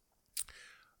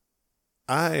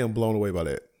 I am blown away by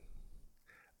that.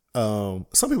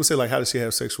 Some people say, like, how does she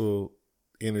have sexual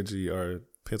energy or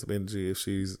pent up energy if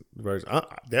she's a virgin?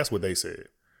 That's what they said.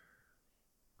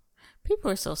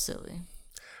 People are so silly.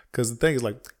 Because the thing is,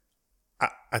 like,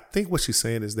 I think what she's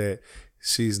saying is that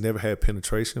she's never had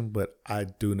penetration, but I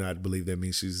do not believe that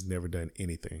means she's never done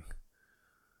anything.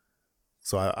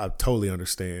 So I totally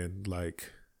understand,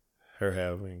 like, her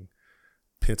having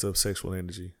pent up sexual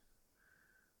energy.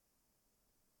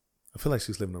 I feel like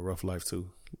she's living a rough life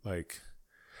too. Like,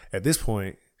 at this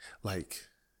point, like,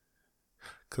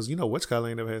 because Witch Collar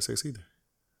ain't never had sex either.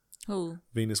 Who?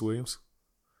 Venus Williams.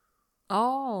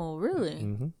 Oh, really?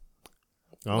 Mm-hmm.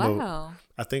 Wow.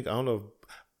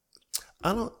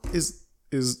 Is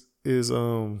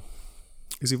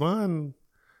Yvonne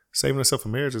saving herself for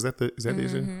marriage? Is that the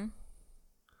issue?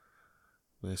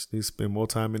 Man, she needs to spend more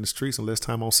time in the streets and less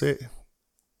time on set.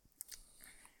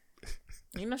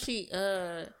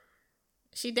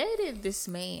 She dated this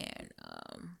man,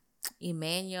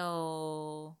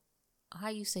 Emmanuel. How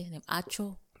you say his name?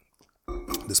 Acho.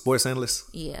 The sports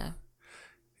analyst. Yeah,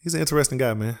 he's an interesting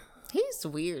guy, man. He's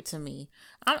weird to me.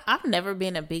 I've never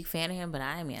been a big fan of him, but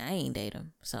I ain't date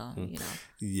him, so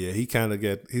Yeah, he kind of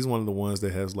he's one of the ones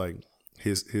that has, like,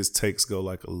 his takes go,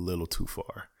 like, a little too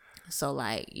far. So,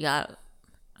 like, y'all,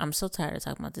 I'm so tired of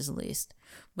talking about this list,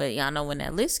 but y'all know when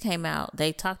that list came out,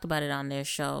 they talked about it on their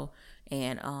show,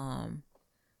 and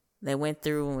they went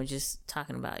through and were just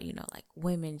talking about, like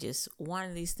women just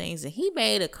wanting these things. And he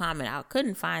made a comment. I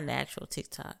couldn't find the actual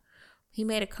TikTok. He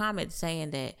made a comment saying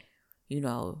that,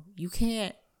 you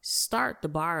can't start the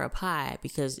bar up high,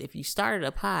 because if you start it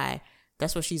up high,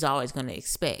 that's what she's always going to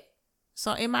expect.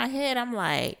 So in my head, I'm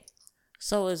like,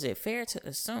 so is it fair to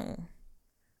assume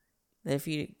that if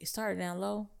you start it down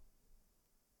low,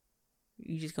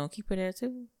 you just going to keep it there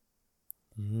too?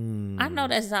 I know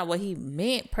that's not what he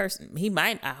meant.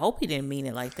 I hope he didn't mean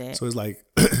it like that. So it's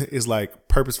like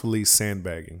purposefully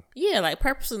sandbagging. Yeah, like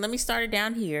purposely. Let me start it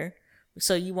down here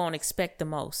so you won't expect the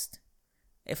most.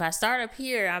 If I start up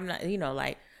here, I'm not,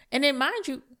 and then mind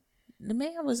you, the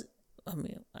man was,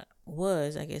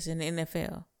 I guess, in the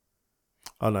NFL.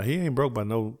 Oh no, he ain't broke by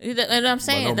no. And I'm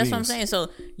saying, no that's means. what I'm saying. So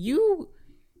you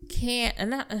can't,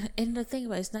 and the thing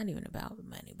about it's not even about the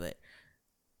money, but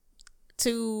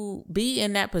to be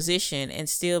in that position and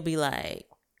still be like,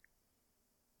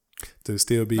 to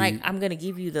still be like, I'm gonna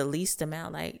give you the least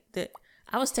amount. Like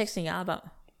I was texting y'all about.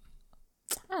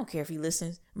 I don't care if he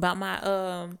listens about my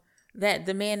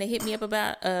the man that hit me up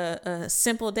about a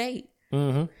simple date.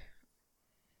 Mm-hmm.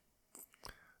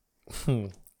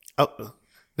 Oh,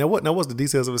 now what's the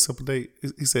details of a simple date?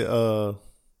 He said what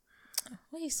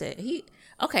he said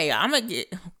okay.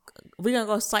 We're gonna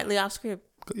go slightly off script.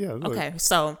 Yeah. Okay. Ahead.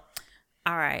 So.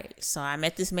 All right, so I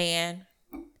met this man.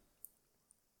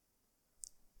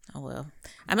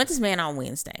 I met this man on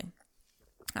Wednesday.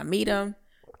 I meet him,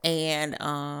 and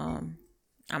I'm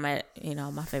at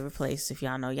my favorite place. If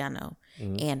y'all know, y'all know.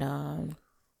 Mm-hmm. And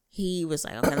he was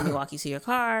like, "Okay, let me walk you to your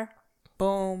car."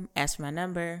 Boom, ask for my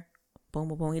number. Boom,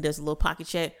 boom, boom. He does a little pocket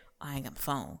check. Oh, I ain't got my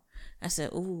phone. I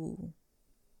said, "Ooh,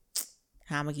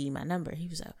 how I'm gonna give you my number?" He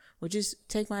was like, "Well, just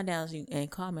take mine down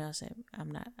and call me." I said,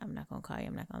 "I'm not gonna call you.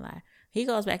 I'm not gonna lie." He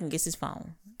goes back and gets his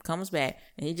phone, comes back,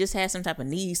 and he just had some type of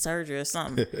knee surgery or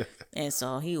something. And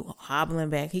so he hobbling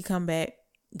back. He come back,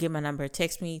 get my number,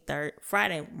 text me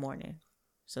Friday morning.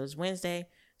 So it's Wednesday,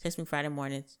 text me Friday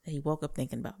morning. He woke up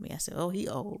thinking about me. I said, oh, he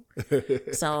old.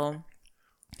 So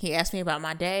he asked me about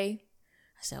my day.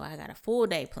 I said, well, I got a full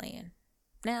day plan.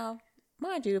 Now,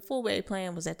 mind you, the full day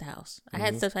plan was at the house. I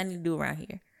had stuff I need to do around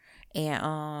here.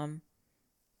 And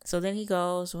so then he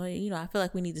goes, well, I feel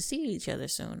like we need to see each other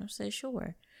soon. I said,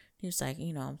 sure. He was like,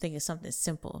 I'm thinking something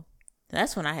simple.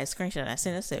 That's when I had screenshot. I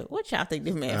sent. I said, what y'all think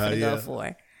this man finna go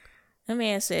for? The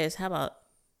man says, how about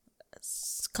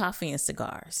coffee and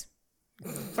cigars?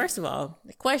 First of all,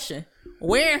 the question,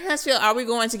 where in Huntsville are we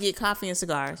going to get coffee and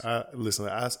cigars? Listen,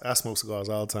 I smoke cigars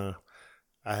all the time.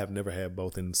 I have never had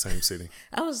both in the same city.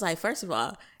 I was like, first of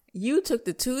all, you took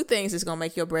the two things that's going to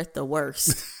make your breath the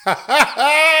worst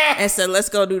and said, let's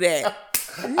go do that.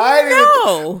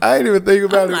 I didn't even think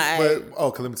about it.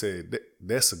 But, let me tell you,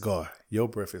 that cigar, your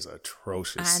breath is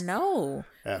atrocious. I know.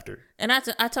 After. And I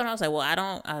told him, I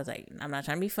was like, I'm not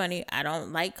trying to be funny. I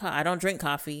don't drink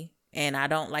coffee, and I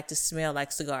don't like to smell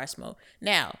like cigar smoke.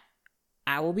 Now,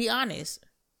 I will be honest.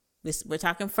 We're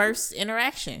talking first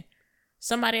interaction.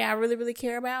 Somebody I really, really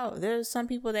care about. There's some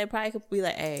people that probably could be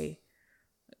like, hey,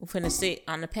 we're finna sit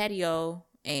on the patio,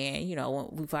 and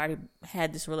we've already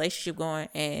had this relationship going,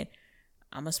 and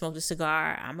I'm gonna smoke the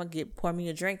cigar. I'm gonna pour me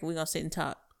a drink, and we're gonna sit and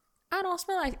talk. I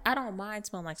don't mind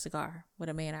smelling like cigar with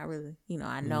a man I really,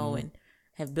 I know and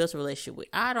have built a relationship with.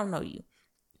 I don't know you,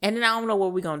 and then I don't know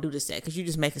what we're gonna do this at, because you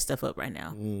just making stuff up right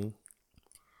now.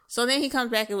 So then he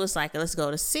comes back and was like, let's go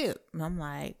to sip, and I'm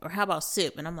like, or how about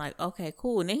sip? And I'm like, okay,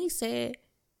 cool. And then he said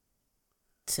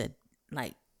to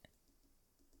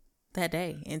that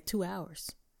day in 2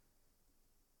 hours.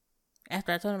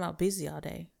 After I told him I was busy all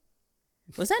day.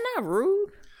 Was that not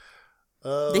rude?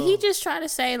 Did he just try to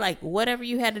say, like, whatever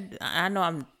you had to do? I know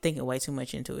I'm thinking way too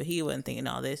much into it. He wasn't thinking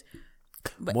all this.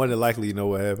 But more than likely, you know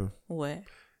what happened? What?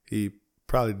 He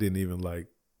probably didn't even like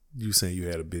you saying you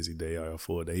had a busy day or a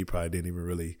full day. He probably didn't even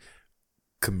really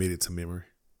commit it to memory.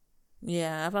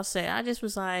 Yeah, I was about to say, I just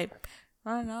was like,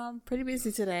 I don't know, I'm pretty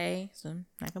busy today, so I'm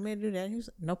not going to do that. He was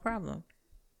like, no problem.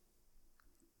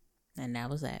 And that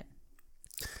was that.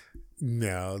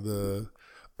 Now, the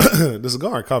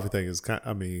cigar and coffee thing is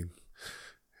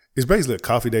it's basically a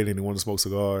coffee date and they want to smoke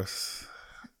cigars.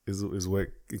 Is what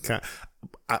it kind.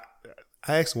 I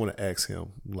actually want to ask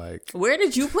him, like, where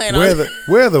did you plan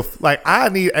I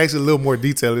need actually a little more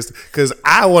detail, because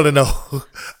I want to know.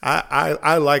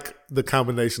 I like the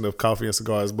combination of coffee and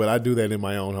cigars, but I do that in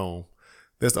my own home.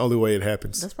 That's the only way it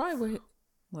happens. That's probably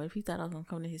what if he thought I was gonna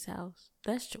come to his house?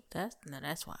 That's true. That's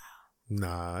wild.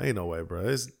 Nah, ain't no way, bro.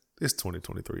 It's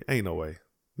 2023. Ain't no way.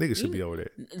 Niggas should be over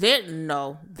that.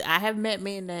 No, I have met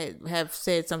men that have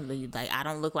said something like, I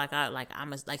don't look like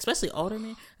I'm especially older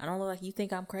men. I don't look like you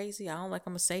think I'm crazy. I don't like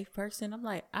I'm a safe person. I'm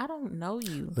like, I don't know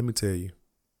you. Let me tell you.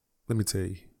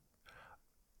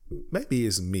 Maybe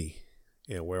it's me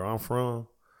and where I'm from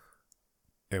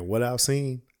and what I've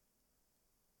seen.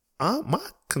 My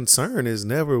concern is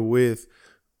never with,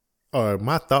 or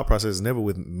my thought process is never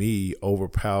with me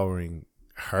overpowering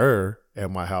her at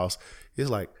my house. It's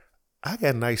like, I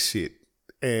got nice shit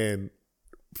and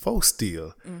folks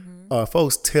steal.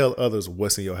 Folks tell others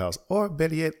what's in your house. Or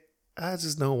better yet, I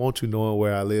just don't want you knowing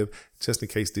where I live just in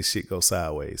case this shit goes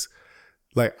sideways.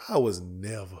 Like, I was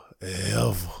never,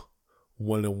 ever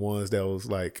one of the ones that was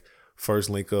like,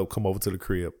 first link up, come over to the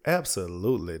crib.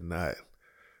 Absolutely not.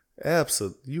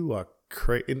 Absolutely. You are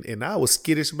crazy. And I was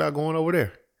skittish about going over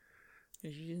there.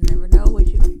 Cause you just never know what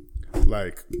you.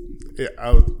 Like,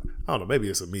 I don't know, maybe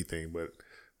it's a me thing, but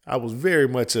I was very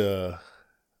much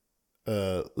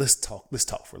let's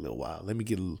talk for a little while. Let me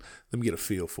get a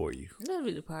feel for you. That'll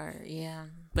be the part, yeah.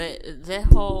 But that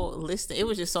whole list, it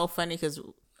was just so funny because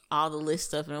all the list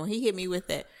stuff, and when he hit me with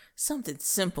that something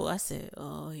simple, I said,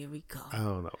 "Oh, here we go." I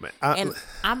don't know, man. And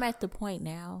I'm at the point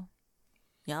now.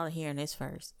 Y'all are hearing this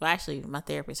first. Well, actually, my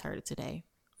therapist heard it today,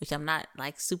 which I'm not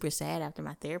like super sad after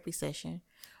my therapy session.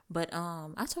 But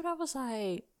I told her, I was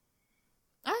like,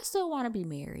 I still want to be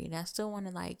married. And I still want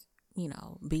to, like, you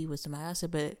know, be with somebody else.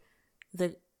 But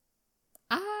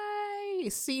I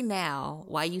see now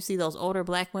why you see those older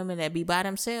black women that be by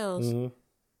themselves.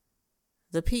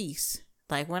 The peace.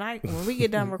 Like when we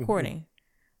get done recording,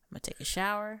 I'm gonna take a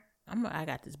shower. I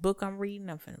got this book I'm reading.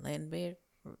 I'm finna lay in bed,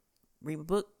 read my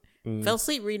book. Fell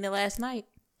asleep reading it last night.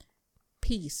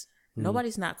 Peace.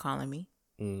 Nobody's not calling me.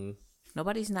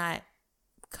 Nobody's not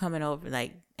coming over,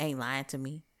 like, ain't lying to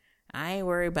me. I ain't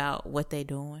worried about what they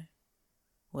doing,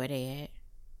 where they at.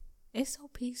 It's so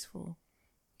peaceful.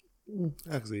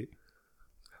 I can see it.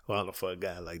 Well, I don't know, for a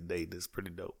guy like dating, it's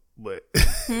pretty dope. But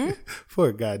for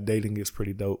a guy, dating is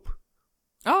pretty dope.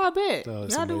 Oh, I bet. Oh,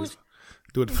 y'all amazing.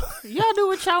 y'all do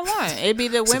what y'all want. It be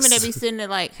the women that be sitting there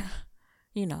like,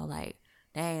 you know, like,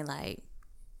 dang, like,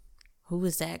 who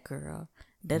is that girl?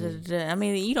 Da, da, da, da. I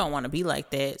mean, you don't want to be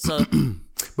like that. So, but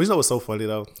you know what's so funny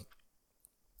though?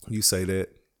 You say that,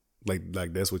 like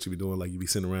that's what you be doing. Like you be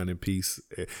sitting around in peace.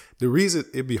 The reason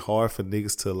it'd be hard for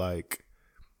niggas to like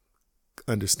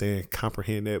understand,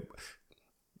 comprehend that,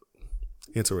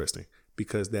 interesting,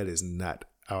 because that is not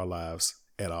our lives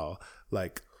at all.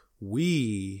 Like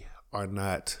we are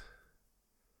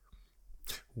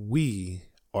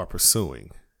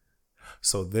pursuing.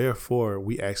 So therefore,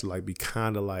 we actually like be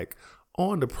kind of like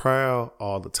on the prowl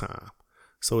all the time.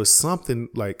 So it's something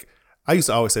like, I used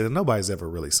to always say that nobody's ever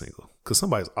really single because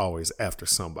somebody's always after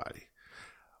somebody.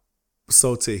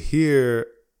 So to hear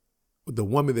the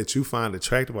woman that you find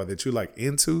attractive or that you like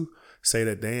into say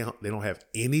that they don't have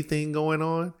anything going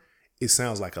on, it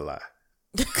sounds like a lie.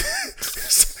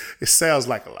 It sounds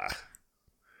like a lie.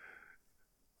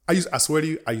 I swear to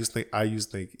you, I used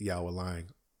to think y'all were lying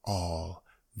all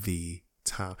the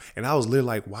time. And I was literally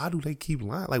like, why do they keep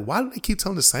lying? Like, why do they keep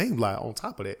telling the same lie on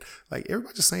top of that? Like,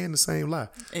 everybody's just saying the same lie.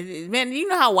 Man, you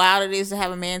know how wild it is to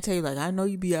have a man tell you, like, I know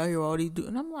you be out here all these doing.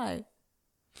 And I'm like,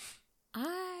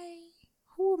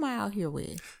 who am I out here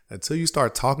with? Until you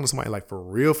start talking to somebody, like, for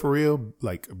real,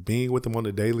 like, being with them on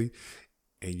the daily,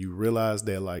 and you realize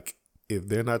that, like, if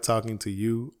they're not talking to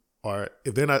you, or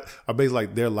if they're not, or basically,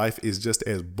 like, their life is just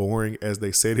as boring as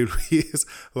they said it is.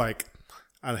 Like,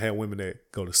 I had women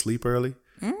that go to sleep early.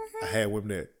 I had women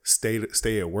that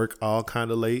stay at work all kind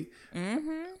of late.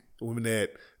 Women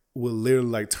that will literally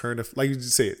like like you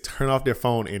just said, turn off their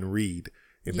phone and read.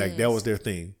 And like that was their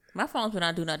thing. My phone's been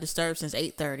on Do Not Disturb since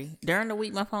 8:30. During the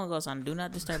week, my phone goes on Do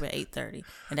Not Disturb at 8:30.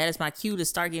 And that is my cue to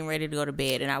start getting ready to go to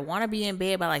bed. And I want to be in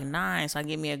bed by like 9, so I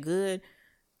give me a good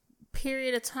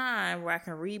period of time where I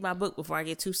can read my book before I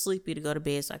get too sleepy to go to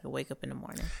bed so I can wake up in the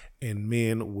morning. And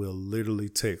men will literally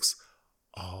text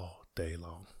all day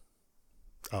long.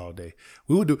 All day.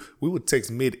 We would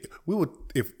text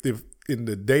if in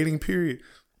the dating period,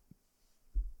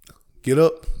 get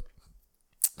up,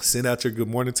 send out your good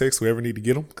morning text, whoever need to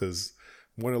get them, because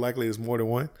more than likely it's more than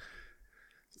one.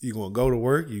 You're going to go to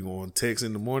work, you're going to text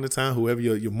in the morning time, whoever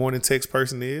your morning text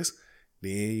person is.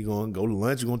 Then you're going to go to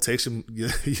lunch, you're going to text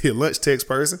your lunch text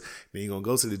person. Then you're going to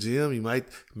go to the gym, you might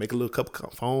make a little couple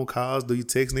phone calls, do your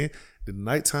texting in. The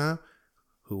nighttime,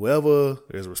 whoever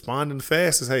is responding the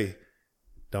fastest, hey,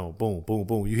 don't, boom, boom,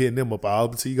 boom. You hitting them up all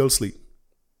until you go to sleep.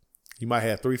 You might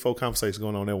have 3-4 conversations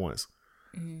going on at once.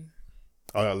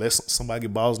 Or unless somebody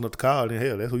get balls enough to call, then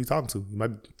hell, that's who you talking to. You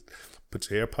might put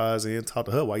your AirPods in, talk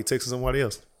to her while you texting somebody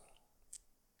else.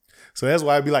 So that's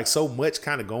why it'd be like so much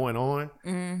kind of going on.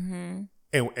 Mm-hmm.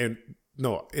 And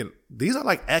these are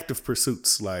like active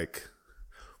pursuits. Like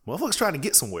motherfuckers trying to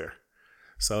get somewhere.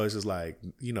 So it's just like,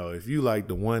 you know, if you like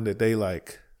the one that they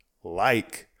like,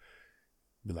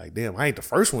 be like, damn, I ain't the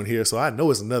first one here, so I know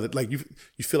it's another. Like you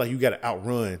feel like you got to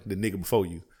outrun the nigga before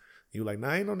you. You like,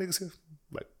 nah, ain't no niggas here.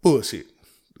 Like bullshit.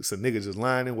 It's a nigga just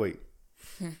lying in wait.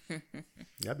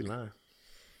 Y'all be lying.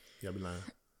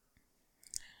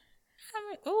 I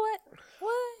mean, what?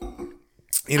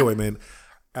 Anyway, man,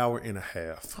 hour and a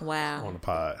half. Wow. On the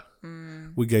pod.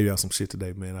 We gave y'all some shit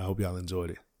today, man. I hope y'all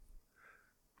enjoyed it.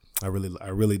 I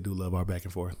really do love our back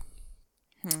and forth.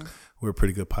 We're a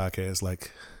pretty good podcast.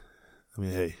 Like, I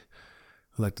mean, hey,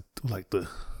 we like the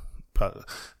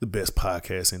best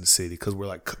podcast in the city because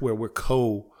we're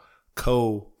co-best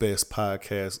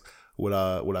podcast with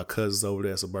our cousins over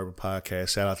there at Suburban Podcast.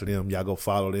 Shout out to them. Y'all go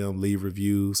follow them, leave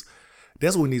reviews.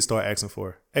 That's what we need to start asking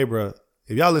for. Hey, bro,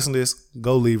 if y'all listen to this,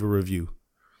 go leave a review.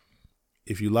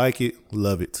 If you like it,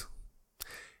 love it.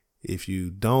 If you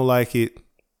don't like it,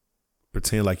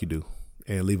 pretend like you do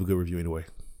and leave a good review anyway.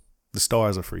 The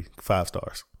stars are free. 5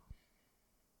 stars.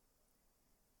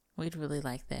 We'd really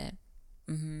like that.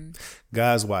 Mm-hmm.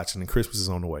 Guys watching, and Christmas is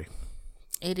on the way.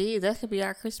 It is. That could be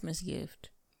our Christmas gift.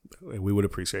 And we would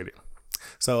appreciate it.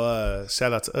 So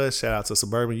shout out to us. Shout out to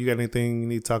Suburban. You got anything you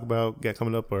need to talk about? Got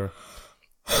coming up or?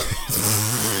 I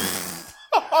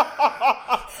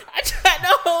tried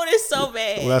to hold it so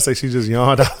bad. When I say she just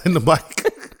yawned out in the mic.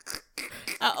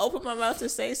 I opened my mouth to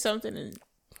say something and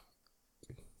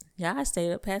y'all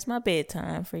stayed up past my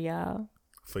bedtime for y'all.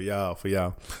 For y'all.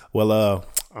 Well,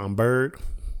 I'm Bird.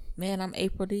 Man, I'm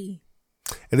April D.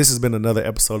 And this has been another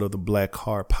episode of the Black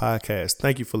Card Podcast.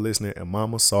 Thank you for listening. And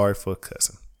mama, sorry for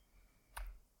cussing.